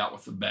baby out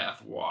with the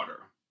bathwater.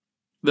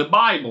 The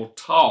Bible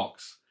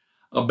talks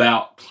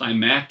about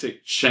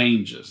climatic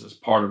changes as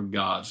part of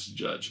God's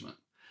judgment.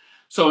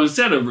 So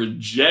instead of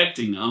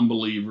rejecting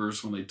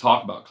unbelievers when they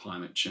talk about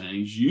climate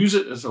change, use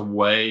it as a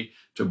way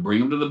to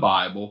bring them to the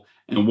Bible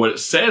and what it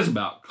says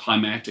about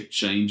climatic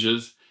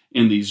changes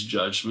in these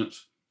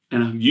judgments,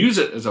 and use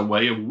it as a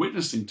way of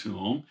witnessing to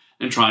them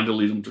and trying to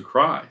lead them to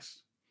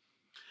Christ.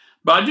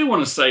 But I do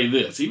want to say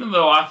this, even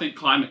though I think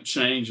climate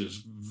change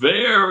is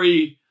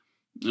very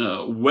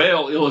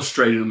well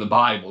illustrated in the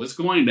Bible, it's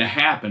going to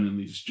happen in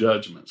these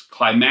judgments,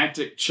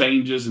 climatic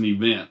changes and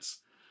events.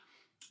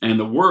 And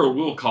the world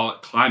will call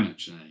it climate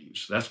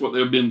change. That's what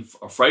they've been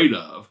afraid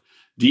of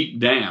deep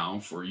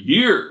down for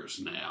years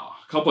now,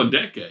 a couple of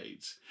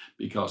decades,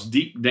 because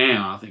deep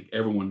down, I think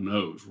everyone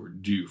knows we're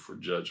due for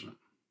judgment.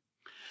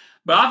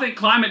 But I think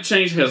climate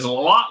change has a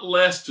lot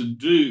less to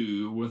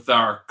do with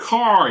our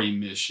car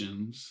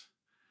emissions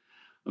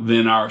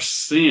than our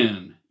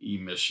sin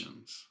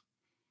emissions.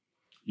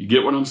 You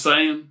get what I'm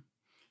saying?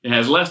 It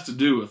has less to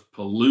do with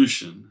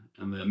pollution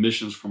and the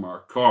emissions from our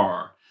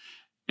car.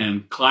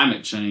 And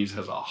climate change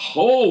has a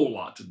whole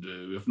lot to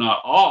do, if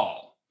not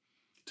all,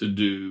 to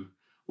do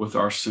with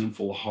our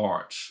sinful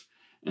hearts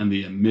and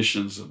the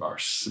emissions of our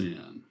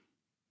sin.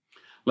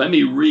 Let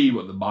me read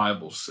what the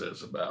Bible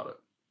says about it.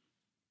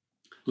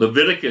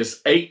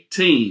 Leviticus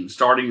 18,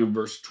 starting in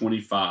verse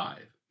 25.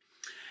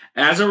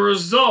 As a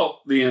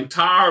result, the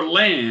entire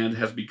land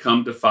has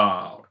become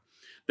defiled.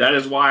 That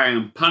is why I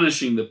am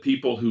punishing the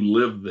people who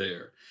live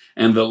there,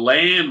 and the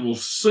land will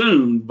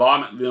soon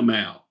vomit them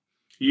out.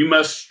 You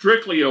must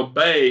strictly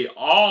obey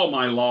all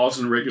my laws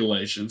and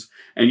regulations,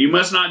 and you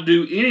must not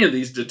do any of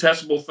these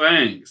detestable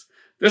things.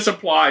 This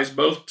applies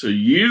both to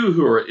you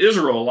who are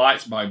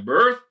Israelites by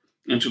birth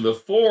and to the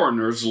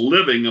foreigners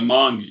living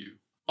among you.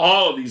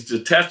 All of these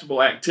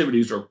detestable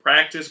activities are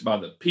practiced by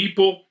the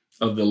people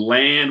of the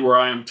land where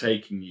I am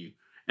taking you,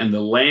 and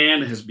the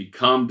land has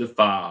become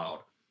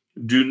defiled.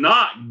 Do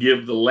not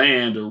give the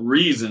land a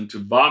reason to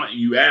vomit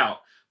you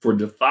out for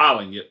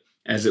defiling it,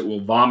 as it will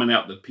vomit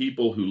out the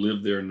people who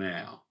live there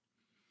now.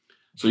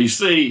 So you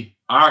see,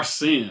 our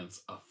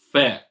sins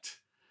affect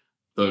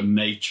the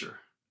nature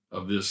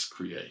of this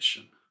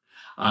creation.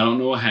 I don't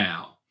know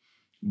how,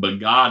 but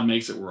God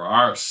makes it where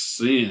our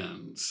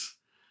sins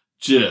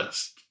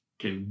just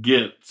can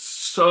get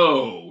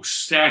so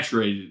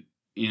saturated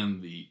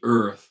in the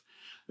earth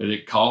that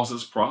it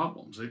causes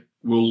problems. It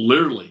will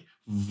literally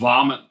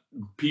vomit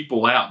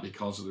people out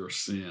because of their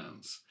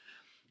sins.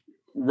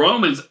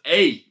 Romans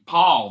 8,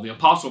 the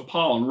Apostle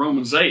Paul in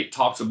Romans 8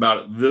 talks about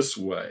it this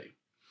way.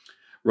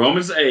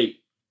 Romans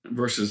 8,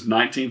 verses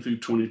 19 through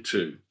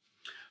 22.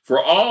 For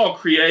all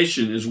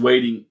creation is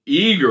waiting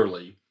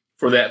eagerly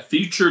for that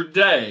future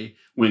day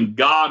when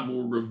God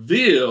will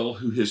reveal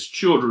who his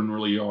children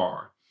really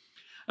are.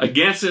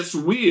 Against its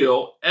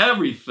will,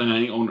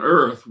 everything on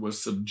earth was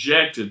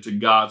subjected to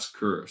God's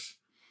curse.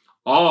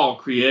 All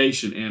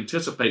creation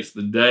anticipates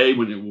the day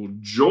when it will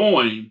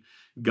join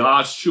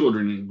God's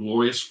children in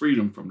glorious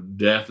freedom from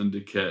death and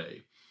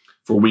decay.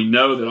 For we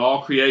know that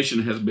all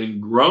creation has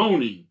been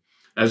groaning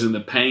as in the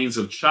pains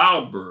of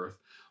childbirth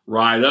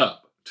right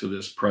up to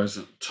this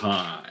present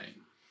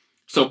time.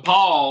 So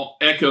Paul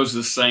echoes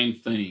the same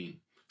theme.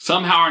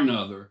 Somehow or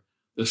another,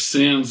 the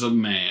sins of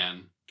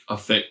man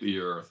affect the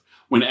earth.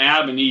 When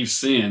Adam and Eve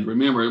sinned,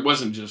 remember, it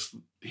wasn't just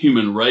the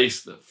human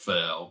race that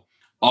fell.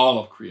 All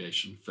of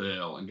creation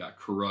fell and got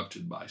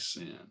corrupted by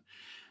sin.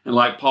 And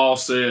like Paul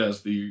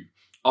says,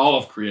 all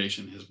of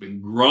creation has been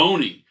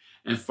groaning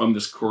and from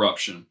this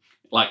corruption,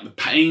 like the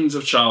pains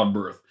of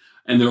childbirth.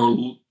 And they're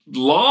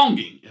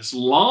longing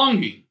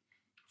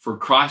for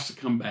Christ to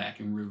come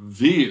back and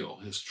reveal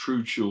his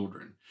true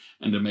children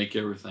and to make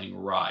everything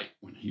right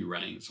when he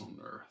reigns on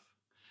the earth.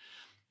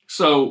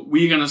 So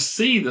we're going to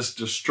see this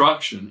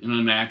destruction in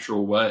a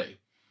natural way.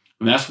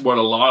 And that's what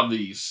a lot of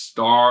these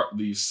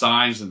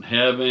signs in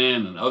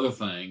heaven and other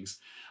things,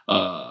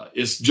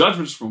 it's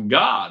judgments from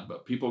God,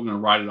 but people are going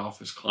to write it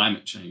off as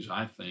climate change,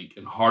 I think,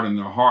 and harden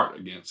their heart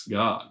against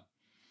God.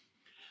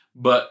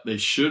 But they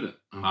shouldn't.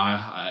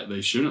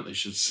 They shouldn't. They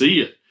should see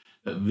it,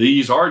 that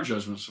these are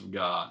judgments of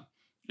God,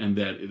 and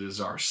that it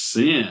is our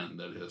sin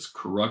that has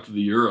corrupted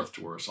the earth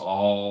to where it's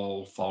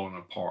all falling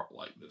apart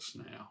like this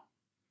now.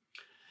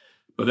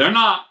 But they're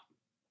not.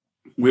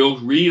 We'll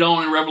read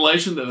on in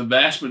Revelation that the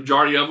vast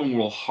majority of them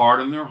will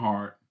harden their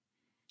heart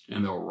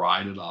and they'll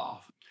write it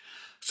off.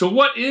 So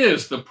what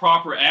is the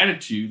proper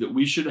attitude that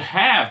we should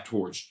have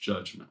towards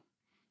judgment?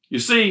 You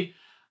see,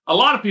 a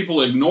lot of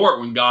people ignore it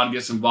when God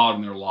gets involved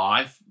in their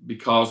life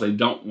because they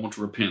don't want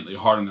to repent. They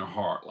harden their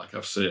heart, like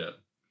I've said.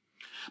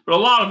 But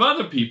a lot of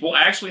other people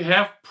actually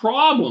have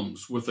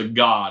problems with a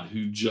God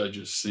who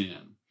judges sin.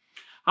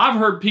 I've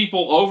heard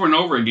people over and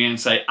over again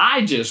say,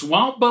 I just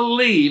won't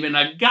believe in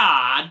a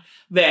God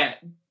that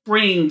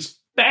brings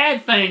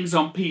bad things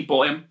on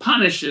people and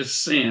punishes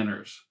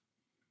sinners.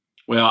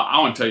 Well,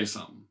 I want to tell you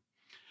something.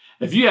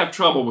 If you have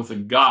trouble with a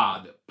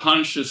God that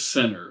punishes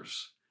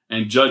sinners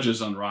and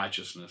judges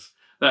unrighteousness,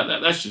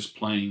 that's just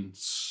plain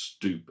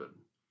stupid.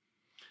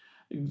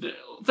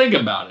 Think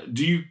about it.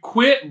 Do you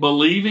quit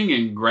believing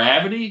in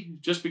gravity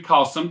just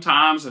because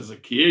sometimes as a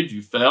kid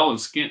you fell and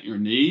skint your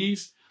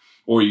knees?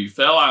 or you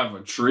fell out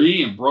of a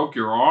tree and broke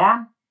your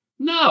arm.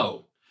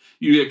 No,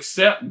 you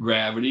accept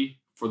gravity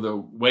for the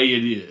way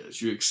it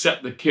is. You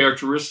accept the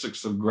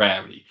characteristics of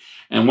gravity.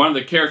 And one of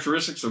the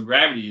characteristics of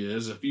gravity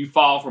is if you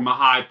fall from a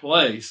high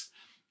place,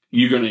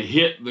 you're going to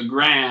hit the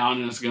ground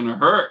and it's going to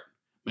hurt,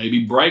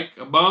 maybe break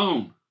a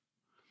bone.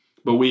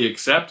 But we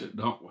accept it,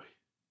 don't we?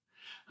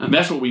 And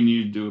that's what we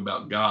need to do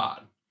about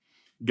God.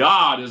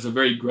 God is a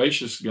very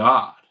gracious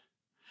God,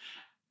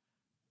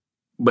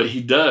 but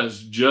he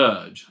does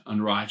judge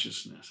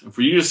unrighteousness. And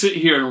for you to sit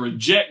here and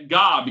reject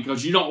God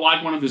because you don't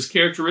like one of his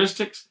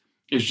characteristics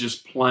is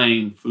just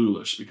plain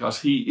foolish,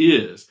 because he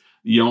is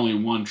the only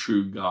one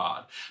true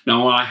God. Now,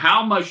 no matter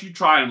how much you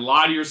try and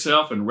lie to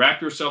yourself and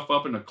wrap yourself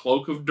up in a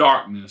cloak of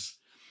darkness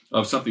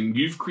of something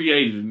you've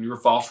created in your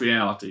false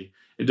reality,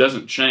 it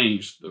doesn't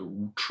change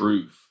the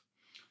truth.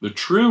 The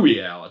true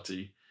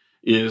reality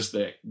is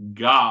that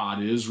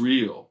God is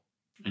real,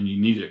 and you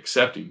need to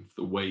accept him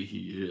the way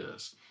he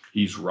is.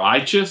 He's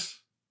righteous,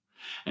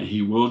 and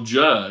he will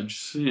judge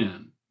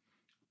sin,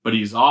 but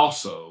he's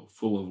also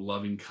full of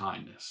loving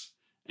kindness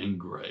and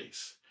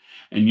grace.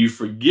 And you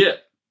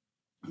forget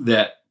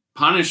that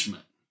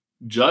punishment,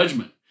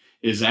 judgment,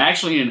 is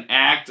actually an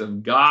act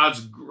of God's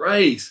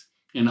grace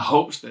in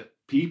hopes that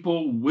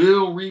people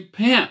will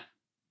repent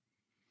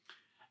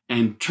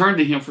and turn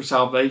to him for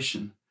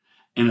salvation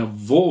and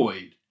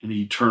avoid an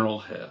eternal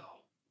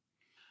hell.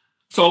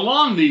 So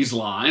along these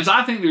lines,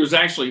 I think there's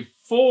actually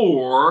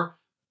 4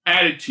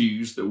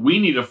 attitudes that we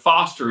need to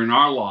foster in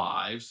our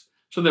lives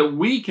so that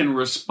we can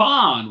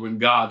respond when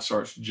God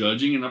starts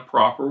judging in a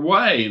proper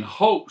way in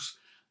hopes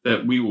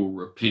that we will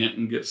repent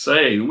and get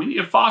saved. And we need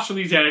to foster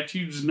these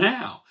attitudes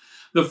now.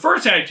 The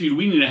first attitude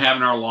we need to have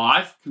in our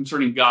life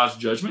concerning God's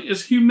judgment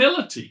is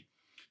humility.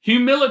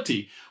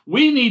 Humility.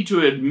 We need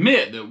to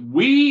admit that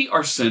we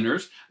are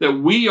sinners, that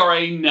we are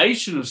a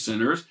nation of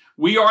sinners,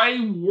 we are a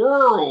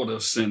world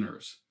of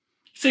sinners.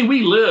 See,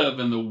 we live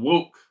in the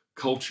woke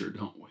culture,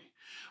 don't we?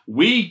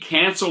 We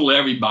cancel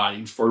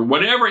everybody for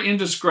whatever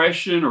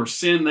indiscretion or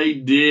sin they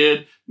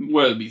did,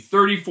 whether it be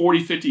 30,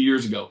 40, 50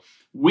 years ago.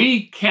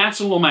 We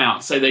cancel them out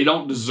and say they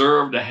don't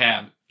deserve to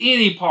have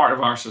any part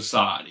of our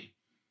society.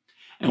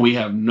 And we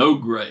have no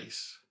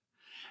grace.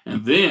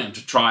 And then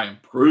to try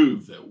and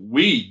prove that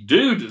we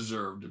do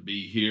deserve to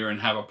be here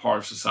and have a part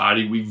of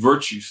society, we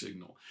virtue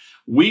signal.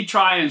 We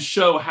try and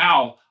show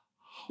how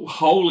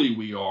holy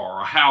we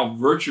are or how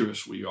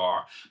virtuous we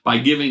are by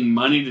giving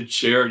money to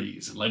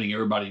charities and letting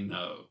everybody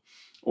know,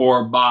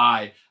 or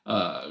by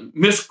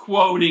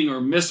misquoting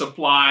or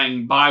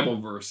misapplying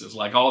Bible verses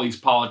like all these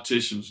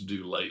politicians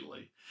do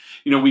lately.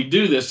 You know, we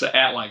do this to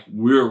act like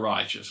we're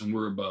righteous and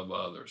we're above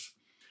others.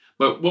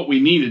 But what we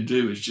need to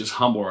do is just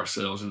humble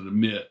ourselves and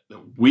admit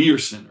that we are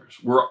sinners.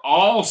 We're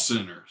all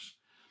sinners,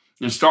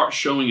 and start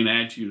showing an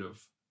attitude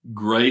of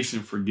grace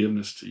and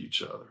forgiveness to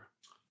each other.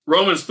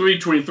 Romans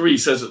 3:23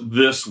 says it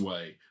this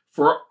way: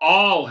 for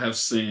all have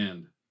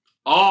sinned,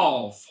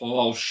 all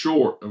fall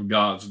short of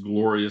God's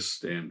glorious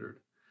standard.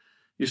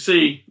 You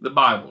see, the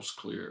Bible's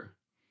clear.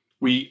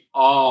 We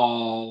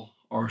all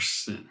are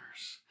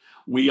sinners.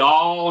 We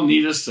all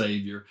need a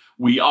Savior.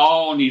 We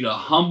all need to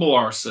humble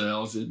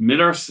ourselves, admit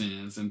our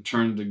sins, and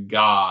turn to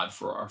God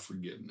for our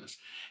forgiveness.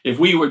 If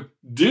we would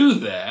do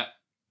that,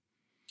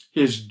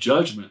 his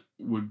judgment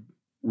would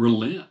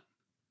relent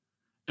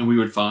and we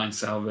would find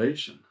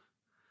salvation.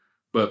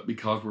 But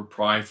because we're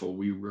prideful,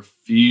 we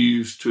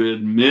refuse to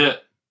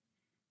admit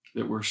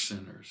that we're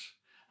sinners,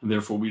 and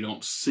therefore we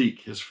don't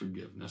seek his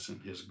forgiveness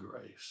and his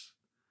grace.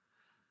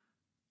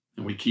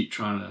 And we keep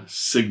trying to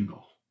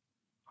signal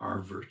our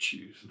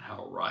virtues and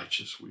how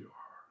righteous we are.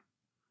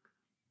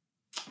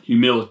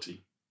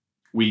 Humility.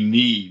 We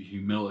need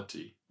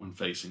humility when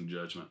facing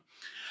judgment.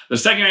 The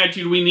second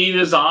attitude we need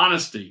is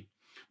honesty.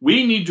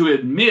 We need to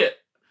admit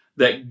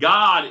that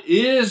God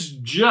is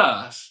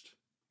just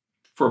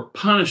for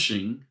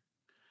punishing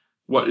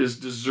what is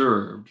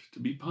deserved to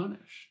be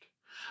punished.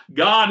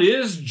 God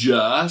is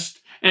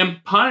just,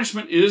 and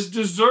punishment is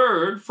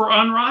deserved for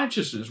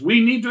unrighteousness. We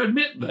need to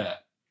admit that.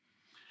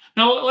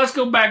 Now, let's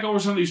go back over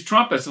some of these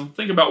trumpets and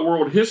think about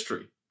world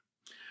history.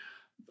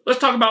 Let's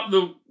talk about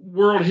the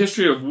world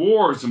history of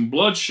wars and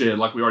bloodshed,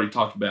 like we already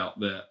talked about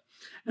that.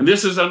 And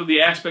this is under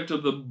the aspect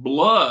of the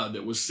blood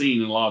that was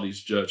seen in a lot of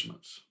these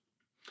judgments.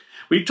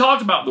 We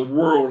talked about the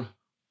world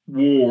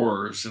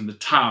wars and the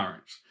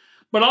tyrants,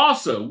 but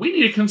also we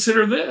need to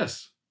consider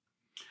this: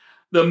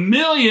 the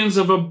millions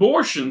of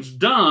abortions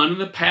done in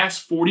the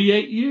past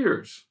 48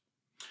 years.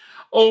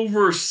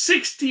 Over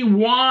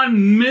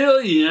 61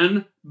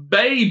 million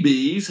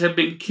babies have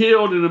been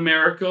killed in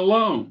America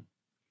alone.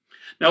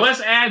 Now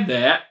let's add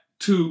that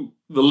to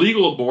the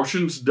legal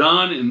abortions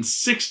done in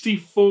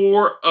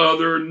 64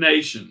 other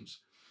nations.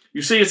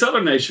 You see, it's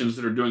other nations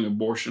that are doing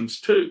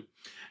abortions too.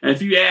 And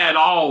if you add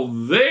all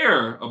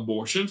their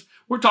abortions,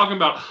 we're talking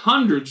about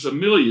hundreds of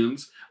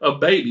millions of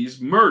babies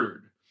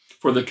murdered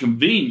for the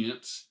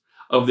convenience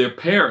of their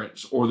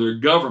parents or their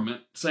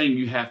government saying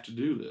you have to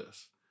do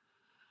this.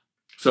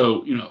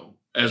 So,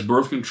 as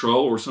birth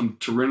control or some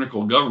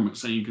tyrannical government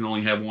saying you can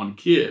only have one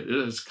kid.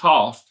 It has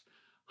cost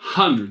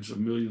hundreds of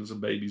millions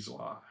of babies'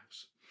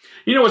 lives.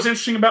 You know what's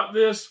interesting about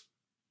this?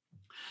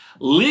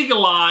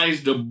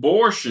 Legalized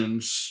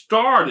abortion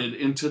started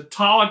in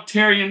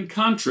totalitarian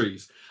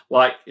countries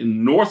like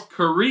in North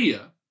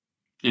Korea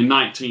in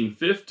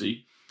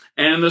 1950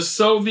 and in the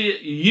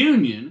Soviet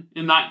Union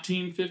in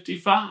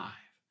 1955.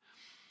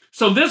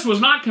 So this was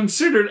not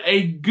considered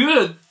a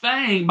good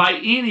thing by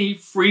any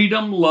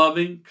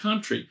freedom-loving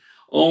country.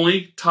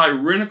 Only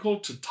tyrannical,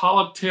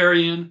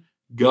 totalitarian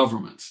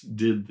governments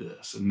did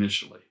this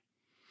initially.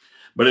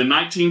 But in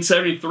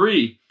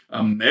 1973,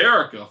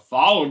 America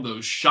followed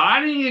those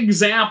shining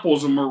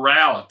examples of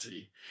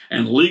morality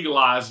and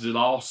legalized it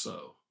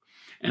also,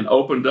 and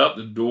opened up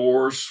the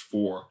doors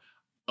for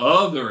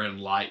other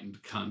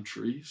enlightened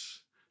countries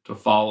to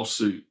follow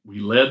suit. We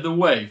led the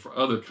way for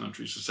other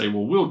countries to say,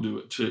 well, we'll do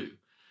it too,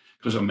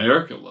 because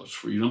America loves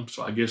freedom,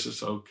 so I guess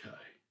it's okay.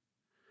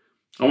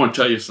 I want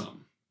to tell you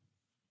something.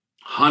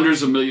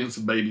 Hundreds of millions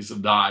of babies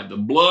have died. The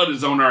blood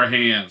is on our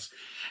hands.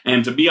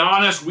 And to be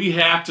honest, we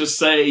have to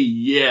say,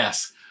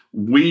 yes,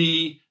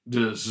 we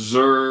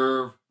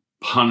deserve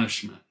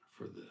punishment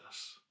for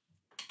this.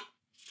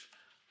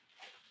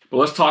 But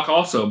let's talk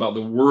also about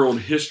the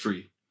world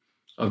history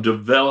of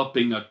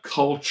developing a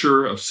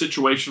culture of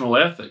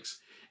situational ethics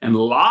and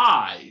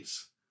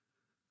lies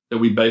that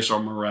we base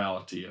our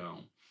morality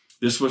on.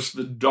 This was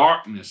the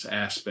darkness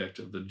aspect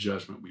of the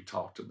judgment we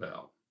talked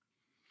about.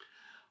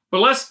 But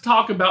let's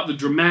talk about the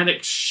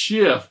dramatic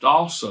shift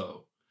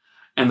also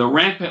and the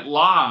rampant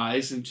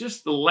lies in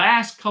just the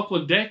last couple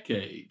of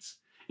decades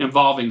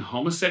involving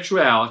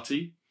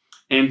homosexuality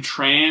and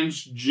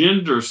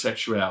transgender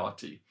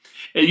sexuality.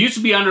 It used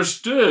to be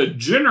understood,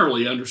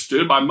 generally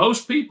understood by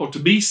most people, to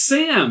be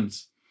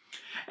sins.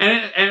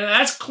 And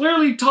that's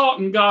clearly taught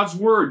in God's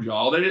word,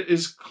 y'all, that it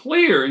is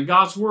clear in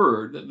God's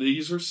word that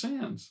these are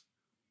sins.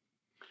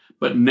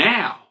 But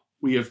now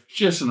we have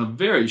just in a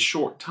very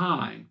short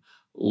time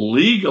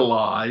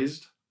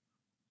legalized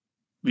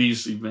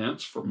these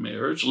events for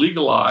marriage,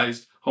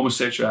 legalized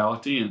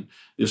homosexuality and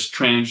this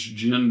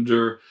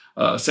transgender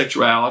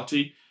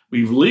sexuality.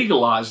 We've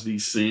legalized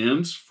these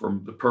sins for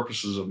the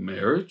purposes of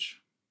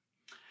marriage.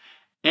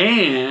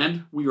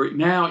 And we are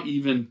now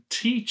even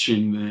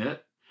teaching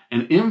that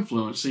and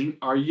influencing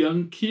our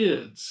young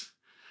kids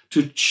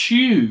to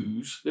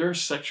choose their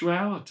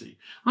sexuality.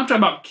 I'm talking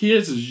about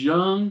kids as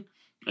young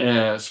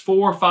as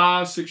 4,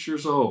 5, 6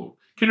 years old.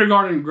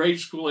 Kindergarten and grade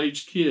school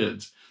age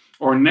kids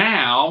are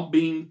now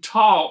being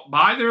taught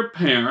by their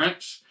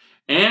parents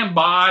and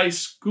by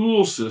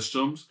school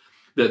systems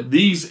that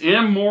these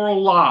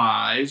immoral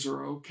lies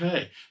are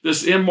okay.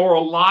 This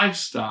immoral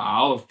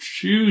lifestyle of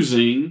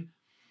choosing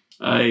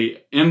an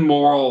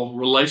immoral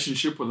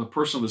relationship with a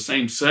person of the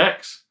same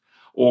sex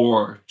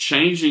or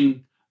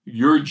changing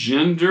your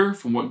gender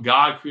from what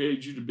God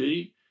created you to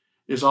be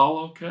is all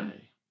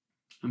okay.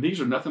 And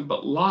these are nothing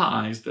but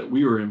lies that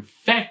we are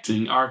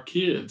infecting our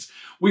kids.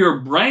 We are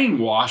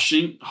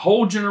brainwashing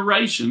whole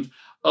generations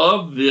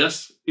of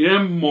this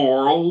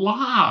immoral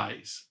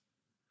lies.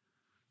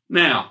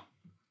 Now,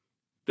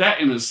 that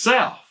in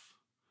itself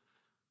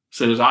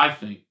says, I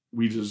think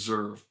we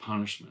deserve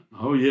punishment.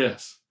 Oh,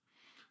 yes,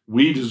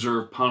 we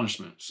deserve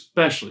punishment,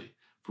 especially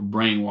for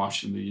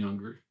brainwashing the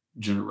younger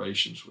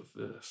generations with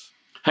this.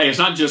 Hey, it's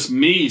not just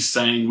me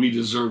saying we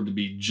deserve to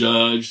be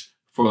judged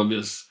for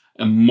this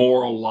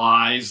immoral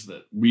lies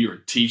that we are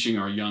teaching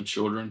our young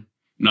children.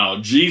 No,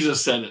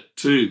 Jesus said it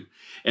too.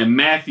 In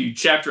Matthew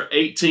chapter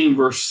 18,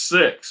 verse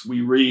 6,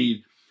 we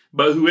read,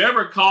 "But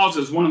whoever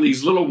causes one of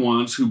these little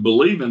ones who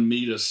believe in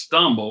me to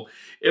stumble,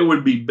 it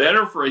would be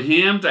better for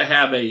him to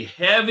have a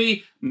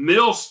heavy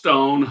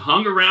millstone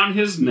hung around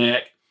his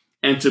neck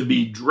and to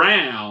be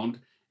drowned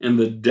in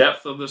the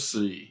depth of the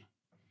sea."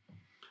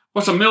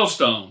 What's a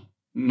millstone?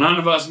 None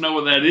of us know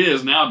what that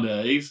is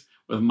nowadays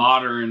with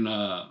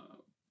modern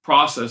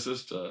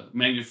processes to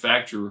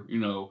manufacture,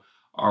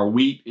 our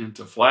wheat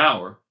into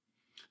flour.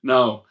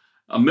 No,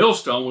 a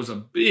millstone was a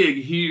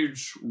big,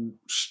 huge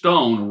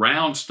stone,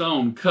 round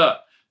stone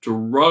cut to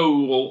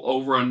roll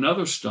over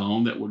another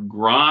stone that would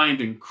grind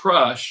and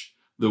crush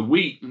the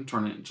wheat and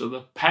turn it into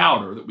the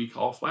powder that we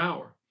call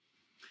flour.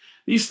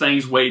 These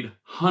things weighed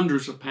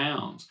hundreds of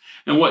pounds.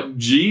 And what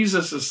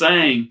Jesus is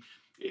saying,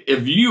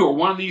 if you are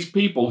one of these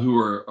people who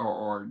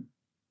are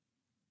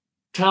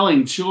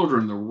telling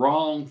children the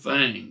wrong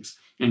things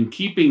and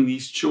keeping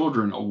these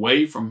children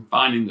away from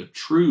finding the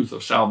truth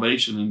of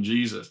salvation in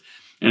Jesus,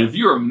 and if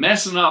you are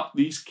messing up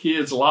these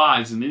kids'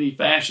 lives in any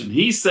fashion,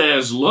 he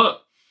says,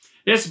 look,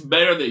 it's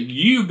better that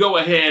you go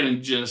ahead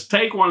and just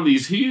take one of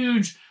these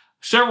huge,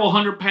 several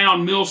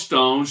 100-pound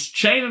millstones,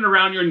 chain it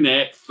around your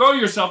neck, throw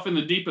yourself in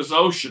the deepest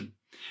ocean.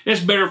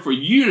 It's better for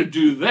you to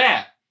do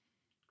that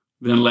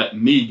than let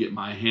me get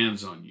my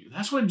hands on you.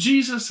 That's what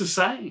Jesus is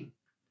saying.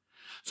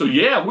 So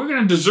yeah, we're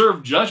going to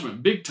deserve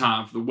judgment big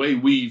time for the way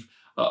we've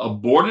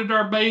aborted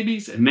our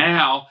babies and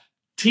now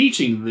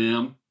teaching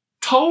them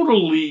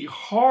totally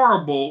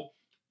horrible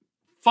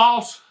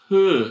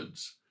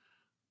falsehoods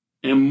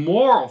and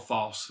moral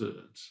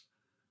falsehoods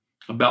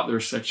about their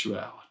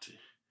sexuality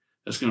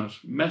that's going to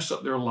mess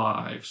up their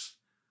lives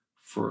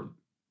for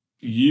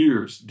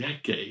years,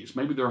 decades,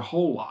 maybe their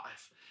whole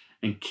life,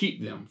 and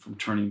keep them from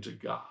turning to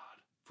God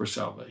for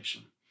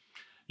salvation.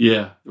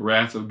 Yeah, the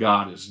wrath of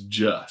God is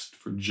just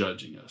for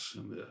judging us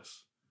in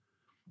this.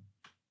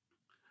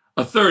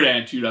 A third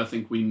attitude I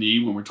think we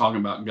need when we're talking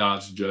about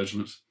God's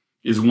judgments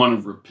is one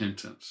of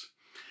repentance.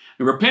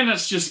 And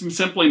repentance just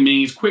simply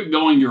means quit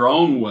going your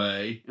own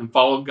way and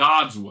follow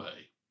God's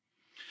way.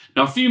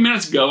 Now, a few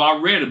minutes ago, I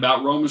read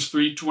about Romans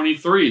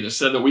 3:23 that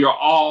said that we are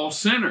all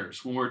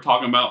sinners when we're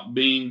talking about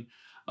being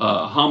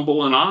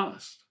humble and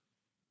honest.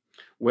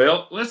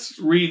 Well, let's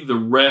read the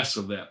rest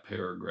of that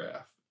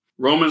paragraph.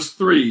 Romans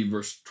 3,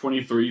 verse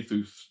 23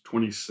 through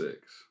 26.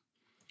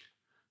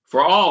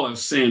 For all have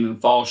sinned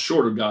and fall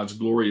short of God's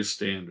glorious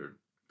standard.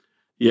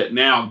 Yet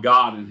now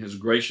God in his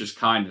gracious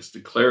kindness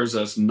declares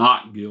us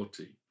not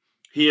guilty.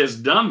 He has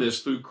done this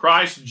through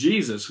Christ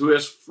Jesus, who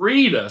has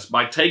freed us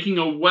by taking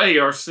away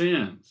our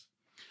sins.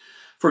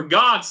 For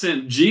God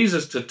sent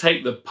Jesus to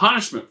take the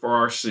punishment for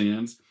our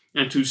sins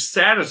and to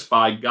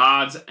satisfy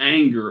God's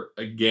anger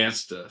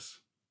against us.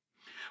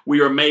 We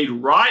are made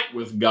right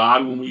with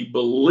God when we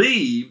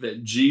believe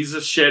that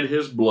Jesus shed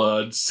his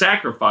blood,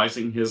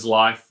 sacrificing his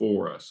life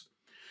for us.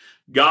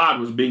 God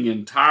was being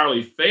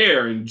entirely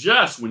fair and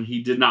just when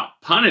he did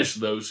not punish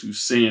those who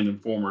sinned in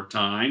former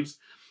times.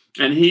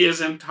 And he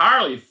is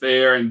entirely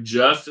fair and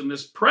just in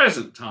this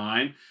present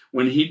time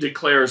when he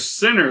declares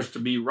sinners to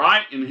be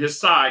right in his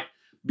sight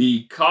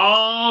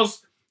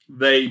because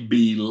they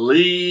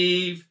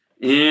believe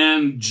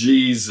in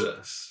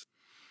Jesus.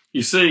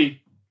 You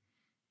see,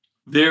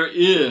 there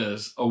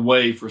is a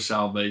way for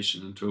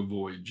salvation and to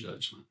avoid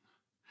judgment,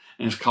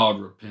 and it's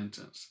called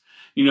repentance.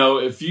 You know,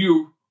 if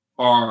you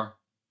are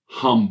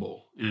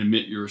humble and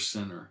admit you're a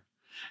sinner,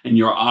 and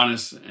you're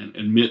honest and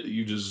admit that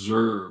you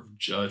deserve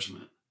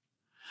judgment,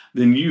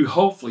 then you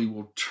hopefully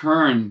will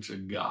turn to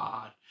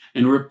God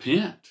and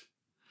repent.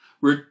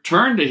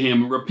 Return to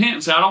him and repent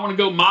and say, I don't want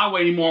to go my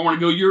way anymore. I want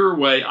to go your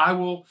way. I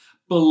will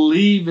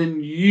believe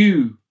in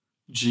you,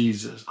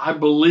 Jesus. I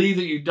believe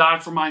that you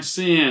died for my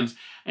sins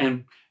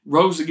and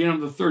rose again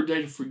on the third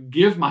day to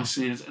forgive my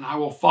sins, and I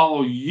will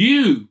follow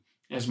you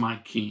as my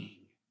king.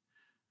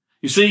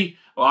 You see,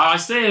 well, I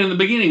said in the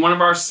beginning, one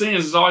of our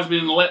sins has always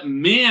been to let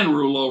men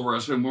rule over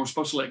us, and we're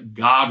supposed to let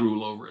God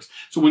rule over us.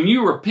 So when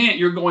you repent,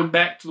 you're going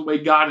back to the way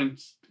God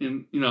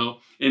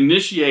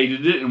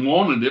initiated it and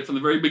wanted it from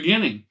the very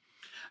beginning,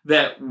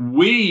 that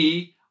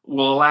we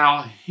will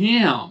allow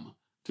him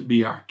to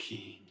be our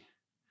king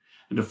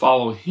and to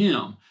follow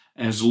him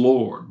as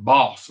Lord,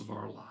 boss of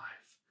our life.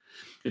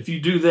 If you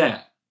do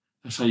that,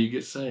 that's how you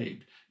get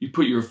saved. You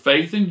put your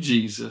faith in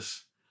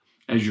Jesus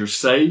as your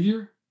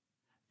Savior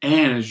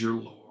and as your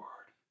Lord.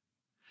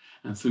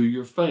 And through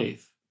your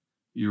faith,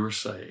 you are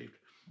saved.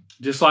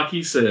 Just like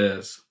he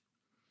says,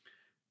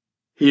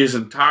 he is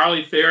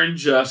entirely fair and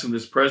just in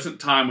this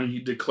present time when he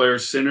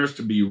declares sinners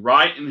to be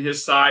right in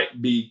his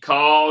sight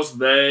because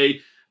they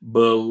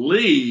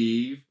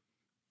believe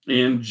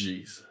in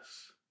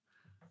Jesus.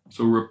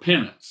 So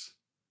repentance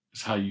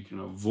is how you can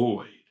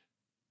avoid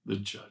the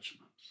judgments.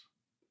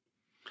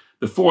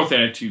 The fourth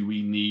attitude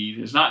we need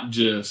is not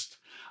just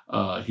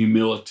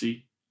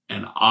humility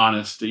and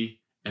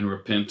honesty and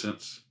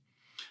repentance,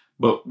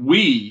 but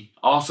we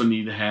also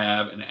need to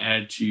have an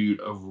attitude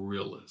of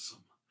realism.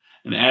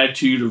 An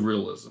attitude of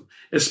realism,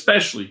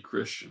 especially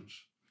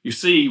Christians. You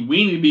see,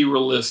 we need to be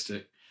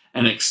realistic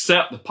and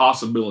accept the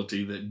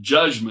possibility that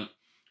judgment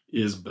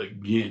is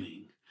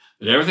beginning.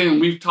 That everything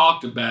we've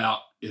talked about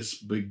is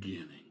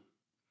beginning.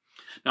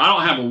 Now,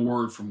 I don't have a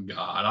word from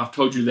God. I've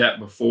told you that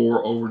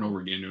before over and over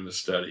again during the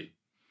study.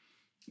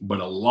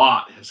 But a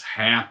lot has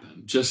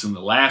happened just in the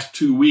last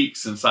 2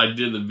 weeks since I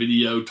did the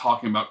video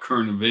talking about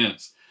current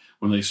events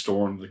when they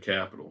stormed the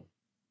Capitol.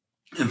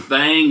 And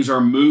things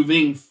are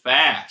moving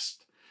fast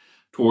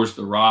towards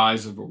the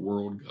rise of a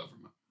world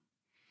government.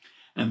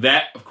 And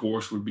that, of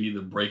course, would be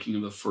the breaking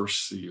of the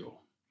first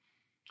seal.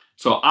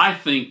 So I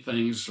think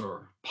things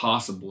are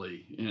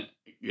possibly,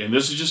 and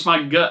this is just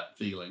my gut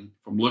feeling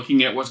from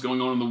looking at what's going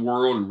on in the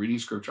world and reading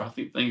scripture, I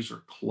think things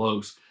are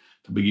close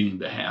to beginning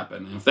to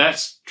happen. And if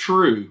that's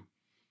true,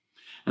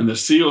 and the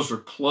seals are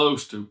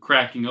close to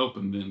cracking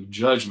open, then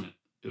judgment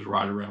is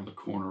right around the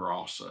corner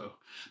also.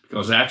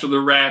 Because after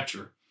the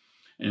rapture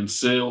and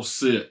seal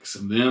 6,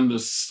 and then the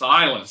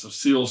silence of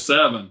seal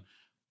 7,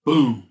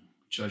 boom,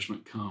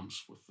 judgment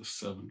comes with the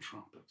 7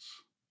 trumpets.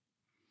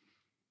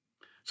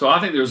 So I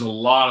think there's a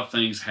lot of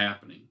things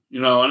happening,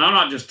 and I'm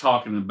not just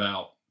talking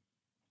about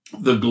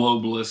the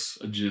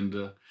globalist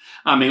agenda.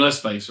 I mean, let's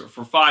face it,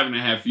 for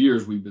 5.5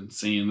 years, we've been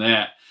seeing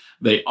that.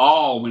 They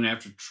all went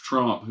after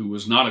Trump, who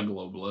was not a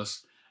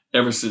globalist,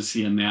 ever since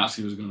he announced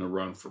he was going to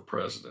run for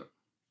president.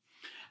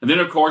 And then,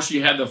 of course,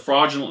 you had the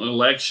fraudulent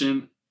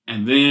election,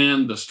 and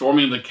then the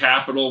storming of the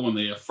Capitol when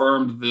they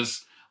affirmed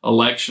this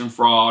election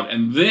fraud,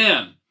 and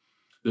then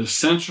the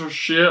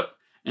censorship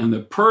and the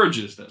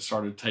purges that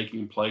started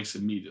taking place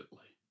immediately.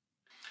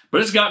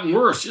 But it's gotten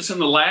worse. Just in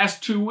the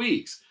last 2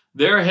 weeks,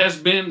 there has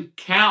been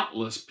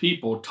countless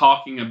people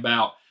talking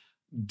about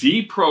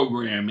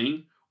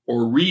deprogramming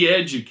or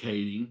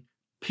re-educating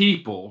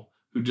people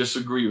who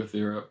disagree with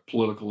their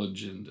political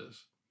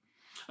agendas.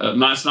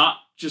 Now, it's not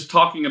just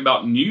talking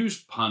about news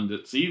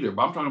pundits either,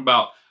 but I'm talking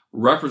about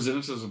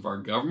representatives of our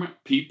government,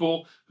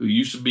 people who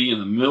used to be in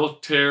the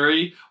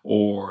military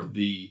or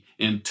the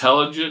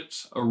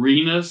intelligence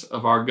arenas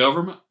of our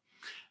government,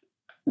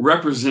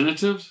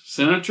 representatives,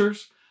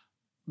 senators.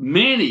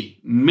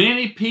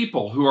 Many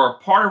people who are a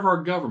part of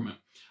our government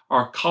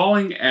are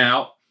calling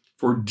out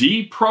for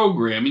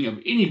deprogramming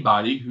of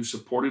anybody who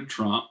supported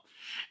Trump.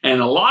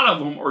 And a lot of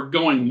them are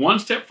going one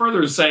step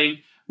further and saying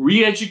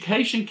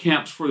re-education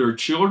camps for their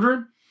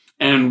children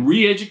and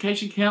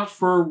re-education camps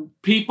for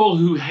people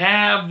who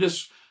have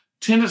this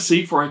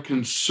tendency for a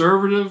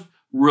conservative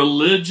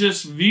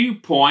religious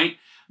viewpoint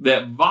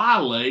that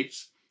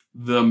violates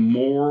the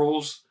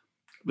morals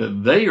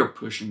that they are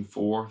pushing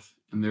forth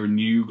in their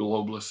new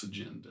globalist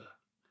agenda.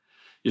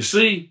 You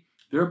see,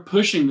 they're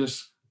pushing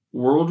this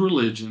world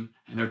religion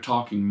and they're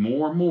talking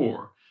more and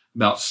more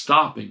about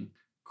stopping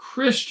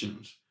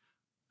Christians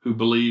who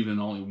believe in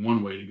only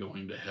one way to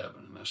going to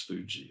heaven, and that's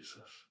through Jesus.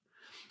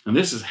 And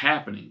this is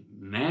happening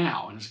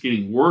now, and it's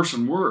getting worse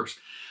and worse.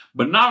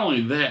 But not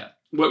only that,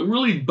 what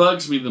really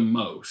bugs me the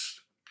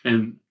most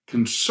and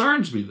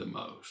concerns me the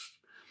most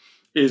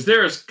is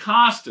there is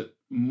constant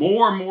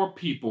more and more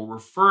people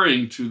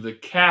referring to the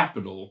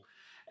Capitol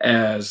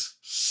as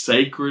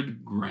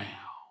sacred ground.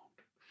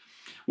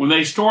 When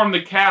they stormed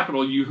the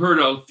Capitol, you heard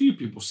a few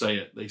people say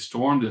it. They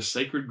stormed this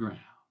sacred ground.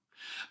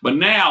 But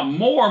now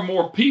more and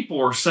more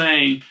people are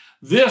saying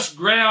this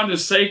ground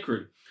is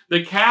sacred.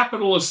 The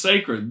Capitol is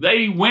sacred.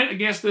 They went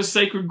against this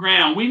sacred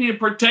ground. We need to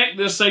protect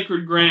this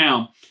sacred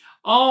ground.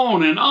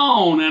 On and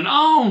on and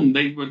on.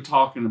 They've been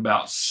talking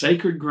about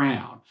sacred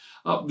ground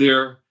up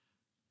there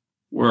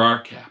where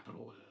our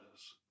Capitol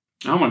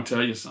is. I want to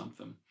tell you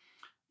something.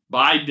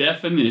 By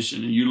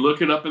definition, and you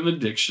look it up in the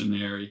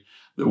dictionary,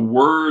 the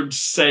word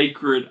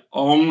sacred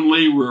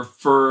only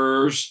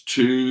refers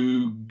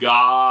to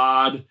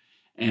God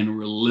and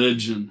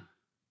religion.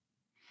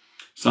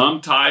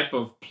 Some type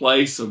of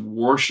place of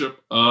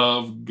worship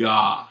of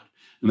God.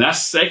 And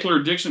that's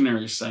secular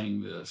dictionary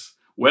saying this.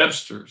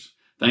 Webster's,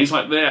 things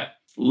like that.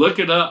 Look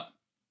it up.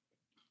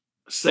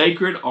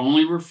 Sacred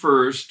only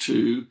refers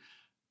to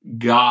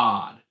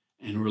God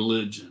and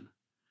religion.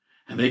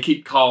 And they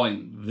keep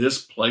calling this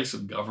place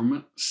of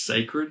government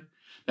sacred.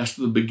 That's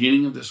the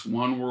beginning of this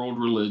one world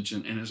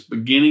religion. And it's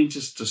beginning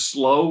just to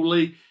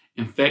slowly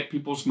infect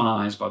people's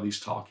minds by these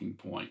talking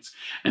points.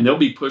 And they'll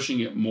be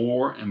pushing it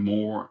more and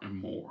more and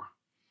more.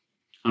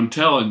 I'm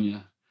telling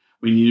you,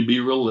 we need to be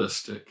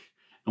realistic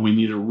and we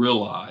need to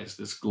realize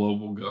this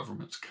global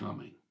government's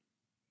coming.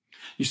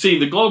 You see,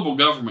 the global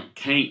government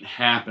can't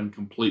happen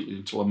completely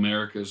until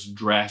America is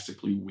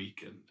drastically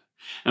weakened.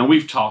 And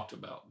we've talked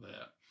about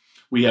that.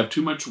 We have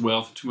too much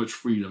wealth and too much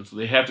freedom, so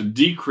they have to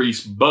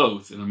decrease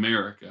both in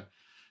America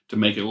to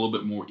make it a little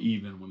bit more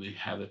even when they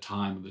have the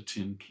time of the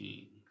 10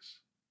 kings.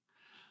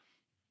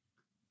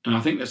 And I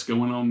think that's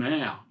going on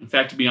now. In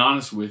fact, to be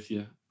honest with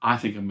you, I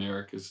think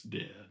America's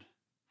dead.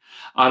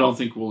 I don't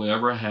think we'll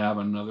ever have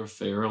another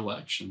fair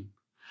election.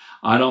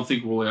 I don't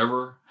think we'll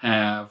ever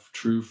have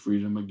true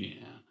freedom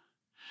again.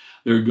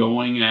 They're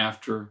going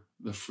after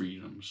the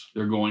freedoms.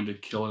 They're going to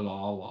kill it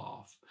all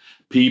off.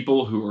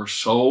 People who are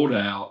sold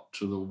out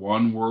to the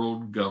one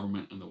world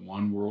government and the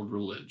one world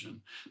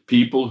religion.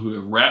 People who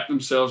have wrapped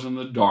themselves in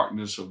the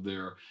darkness of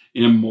their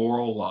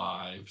immoral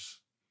lives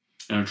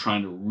and are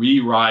trying to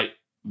rewrite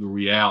the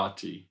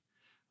reality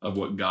of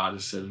what God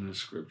has said in His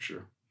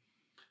Scripture.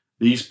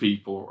 These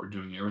people are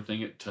doing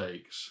everything it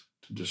takes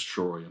to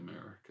destroy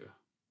America.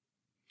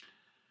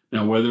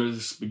 Now, whether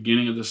it's the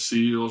beginning of the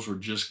seals or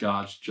just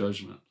God's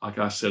judgment, like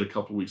I said a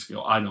couple of weeks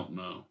ago, I don't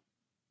know.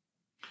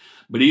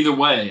 But either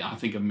way, I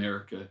think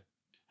America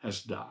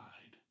has died.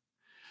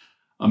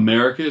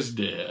 America is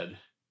dead.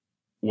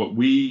 What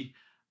we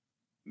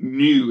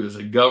knew as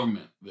a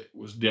government that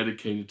was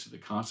dedicated to the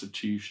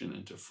Constitution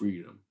and to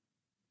freedom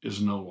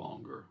is no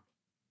longer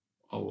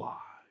alive.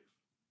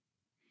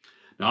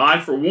 Now, I,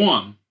 for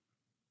one,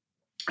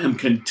 am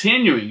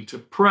continuing to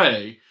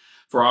pray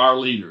for our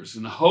leaders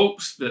in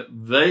hopes that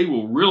they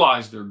will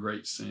realize their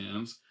great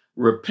sins,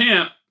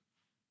 repent,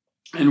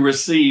 and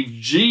receive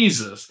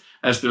Jesus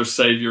as their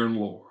Savior and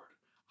Lord.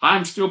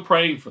 I'm still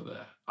praying for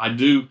that. I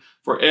do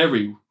for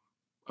every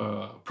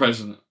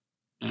president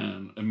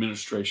and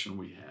administration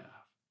we have.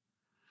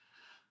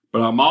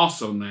 But I'm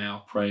also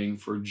now praying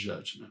for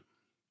judgment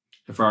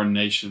if our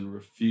nation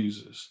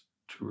refuses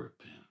to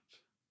repent.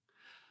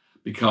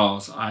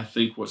 Because I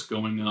think what's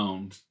going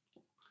on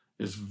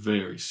is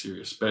very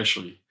serious,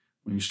 especially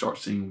when you start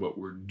seeing what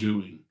we're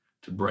doing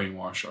to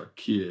brainwash our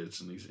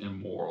kids in these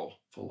immoral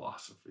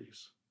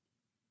philosophies.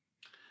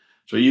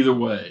 So either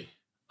way,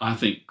 I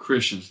think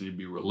Christians need to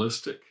be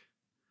realistic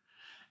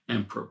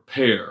and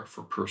prepare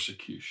for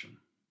persecution.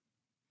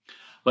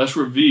 Let's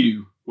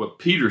review what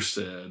Peter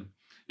said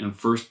in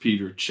 1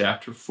 Peter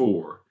chapter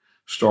 4,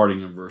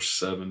 starting in verse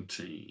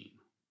 17.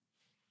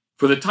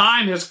 For the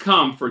time has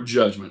come for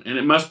judgment, and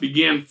it must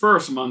begin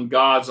first among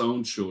God's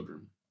own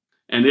children.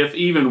 And if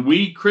even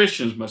we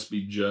Christians must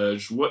be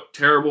judged, what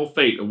terrible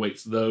fate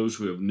awaits those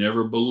who have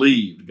never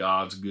believed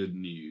God's good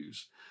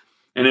news?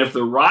 And if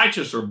the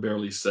righteous are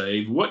barely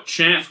saved, what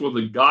chance will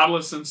the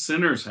godless and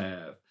sinners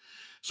have?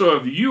 So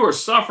if you are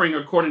suffering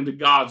according to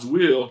God's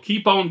will,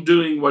 keep on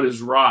doing what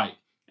is right,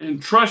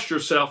 and trust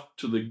yourself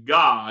to the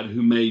God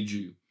who made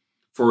you,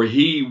 for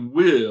he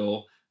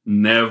will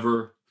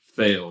never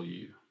fail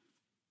you.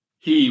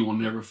 He will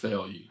never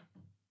fail you.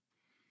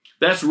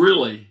 That's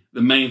really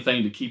the main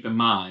thing to keep in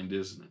mind,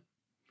 isn't it?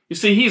 You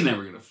see, he's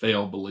never going to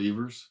fail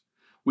believers.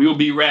 We will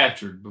be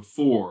raptured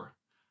before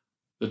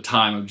the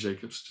time of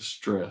Jacob's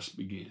distress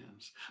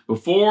begins,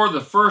 before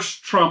the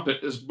first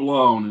trumpet is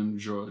blown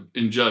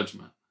in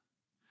judgment.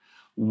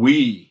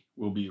 We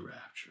will be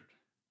raptured.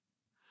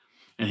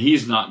 And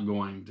he's not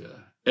going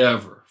to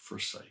ever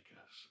forsake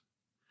us.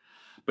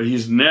 But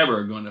he's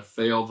never going to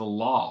fail the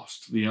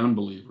lost, the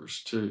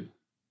unbelievers too.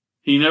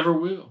 He never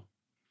will.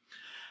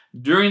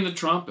 During the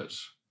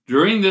trumpets,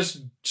 during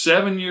this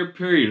 7-year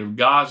period of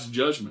God's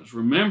judgments,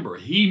 remember,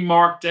 he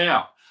marked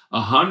out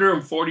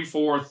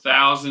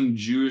 144,000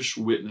 Jewish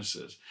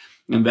witnesses,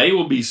 and they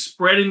will be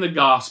spreading the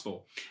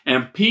gospel,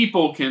 and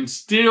people can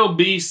still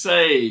be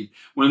saved.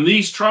 When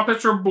these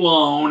trumpets are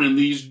blown and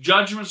these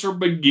judgments are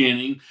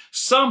beginning,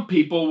 some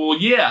people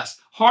will, yes,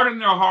 harden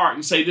their heart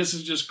and say this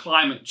is just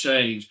climate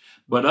change,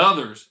 but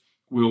others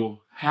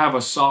will have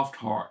a soft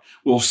heart,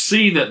 will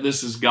see that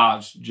this is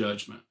God's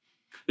judgment.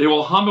 They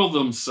will humble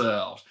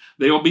themselves.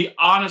 They will be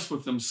honest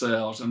with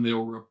themselves, and they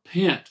will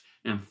repent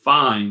and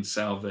find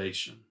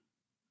salvation.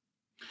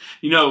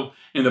 You know,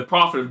 in the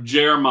prophet of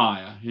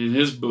Jeremiah, in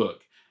his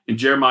book, in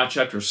Jeremiah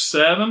chapter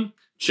 7,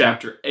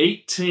 chapter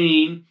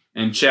 18,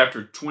 and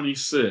chapter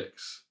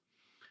 26,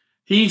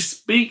 he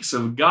speaks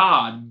of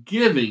God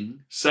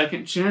giving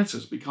second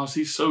chances because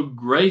he's so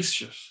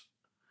gracious.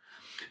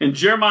 In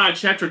Jeremiah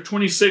chapter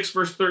 26,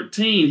 verse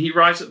 13, he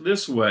writes it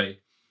this way: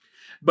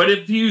 but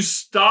if you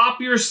stop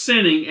your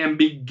sinning and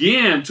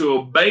begin to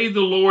obey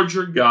the Lord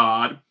your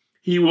God,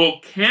 he will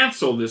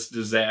cancel this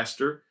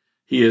disaster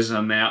he has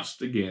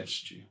announced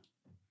against you.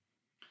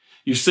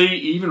 You see,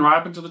 even right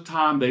up until the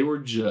time they were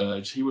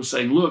judged, he was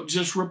saying, look,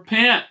 just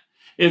repent.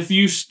 If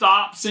you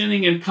stop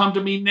sinning and come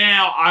to me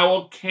now, I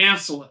will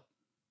cancel it.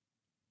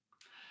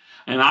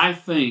 And I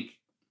think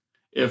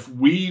if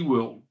we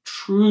will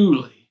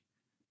truly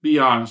be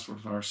honest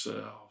with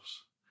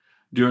ourselves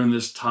during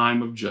this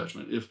time of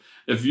judgment,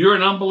 if you're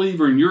an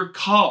unbeliever and you're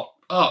caught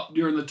up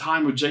during the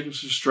time of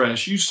Jacob's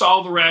distress, you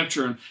saw the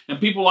rapture and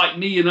people like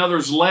me and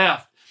others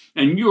left,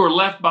 and you are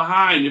left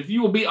behind, if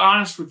you will be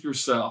honest with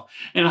yourself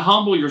and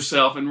humble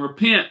yourself and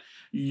repent,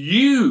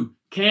 you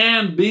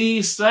can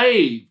be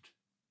saved.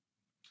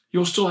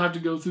 You'll still have to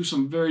go through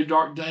some very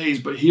dark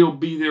days, but he'll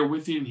be there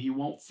with you and he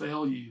won't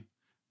fail you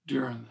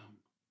during them.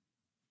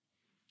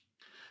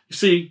 You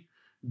see,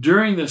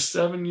 during this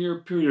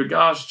 7-year period of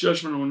God's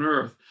judgment on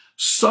earth,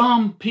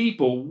 some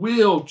people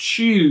will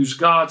choose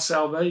God's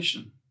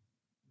salvation,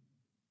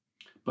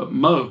 but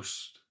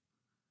most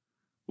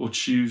will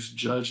choose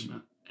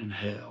judgment and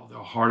hell.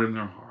 They'll harden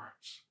their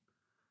hearts.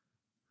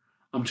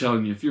 I'm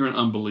telling you, if you're an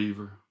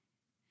unbeliever,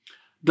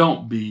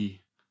 don't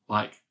be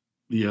like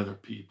the other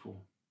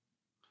people.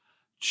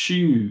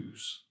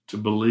 Choose to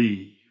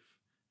believe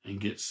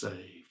and get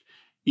saved,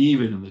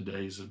 even in the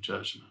days of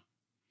judgment.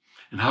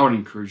 And I would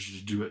encourage you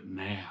to do it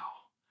now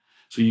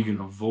so you can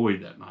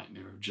avoid that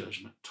nightmare of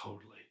judgment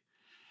totally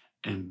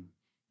and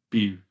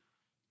be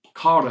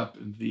caught up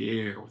in the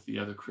air with the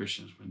other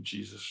Christians when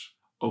Jesus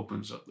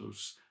opens up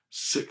those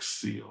 6th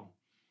seal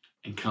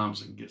and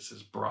comes and gets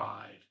his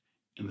bride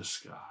in the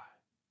sky.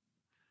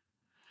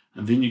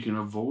 And then you can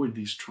avoid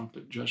these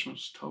trumpet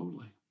judgments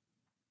totally.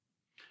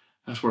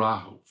 That's what I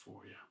hope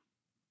for you.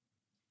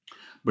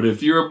 But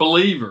if you're a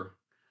believer,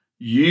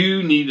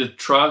 you need to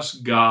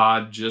trust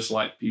God just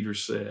like Peter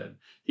said.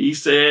 He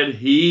said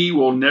he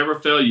will never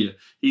fail you.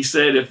 He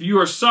said if you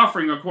are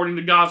suffering according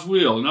to God's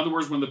will, in other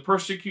words, when the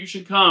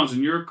persecution comes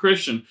and you're a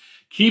Christian,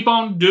 keep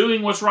on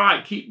doing what's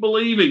right. Keep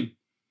believing.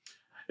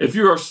 If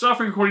you are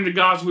suffering according to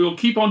God's will,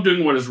 keep on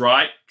doing what is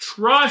right.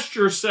 Trust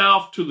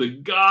yourself to the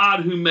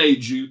God who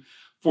made you,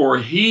 for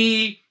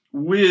he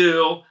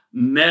will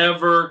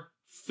never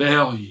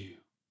fail you.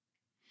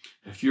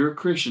 If you're a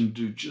Christian,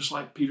 do just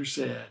like Peter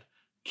said.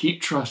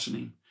 Keep trusting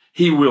him.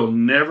 He will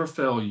never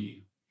fail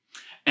you.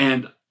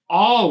 And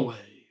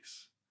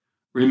always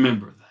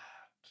remember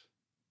that.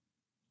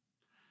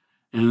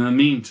 And in the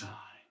meantime,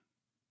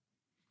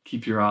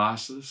 keep your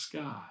eyes to the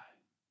sky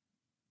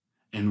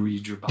and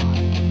read your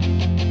Bible.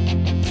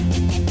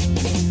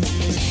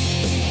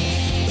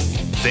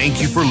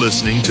 Thank you for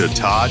listening to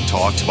Todd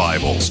Talks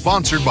Bible,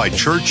 sponsored by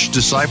Church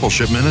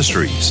Discipleship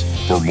Ministries.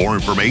 For more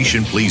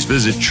information, please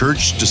visit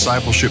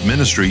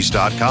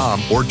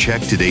churchdiscipleshipministries.com or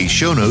check today's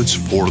show notes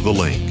for the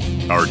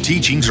link. Our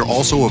teachings are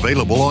also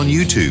available on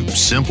YouTube.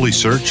 Simply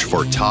search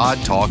for Todd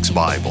Talks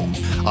Bible.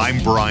 I'm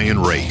Brian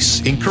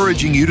Race,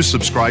 encouraging you to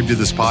subscribe to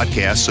this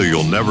podcast so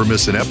you'll never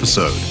miss an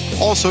episode.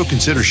 Also,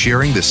 consider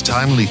sharing this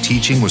timely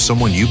teaching with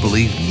someone you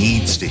believe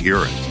needs to hear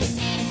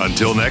it.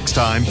 Until next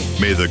time,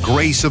 may the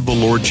grace of the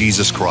Lord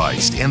Jesus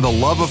Christ and the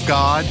love of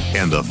God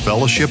and the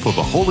fellowship of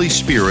the Holy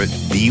Spirit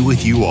be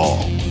with you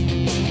all.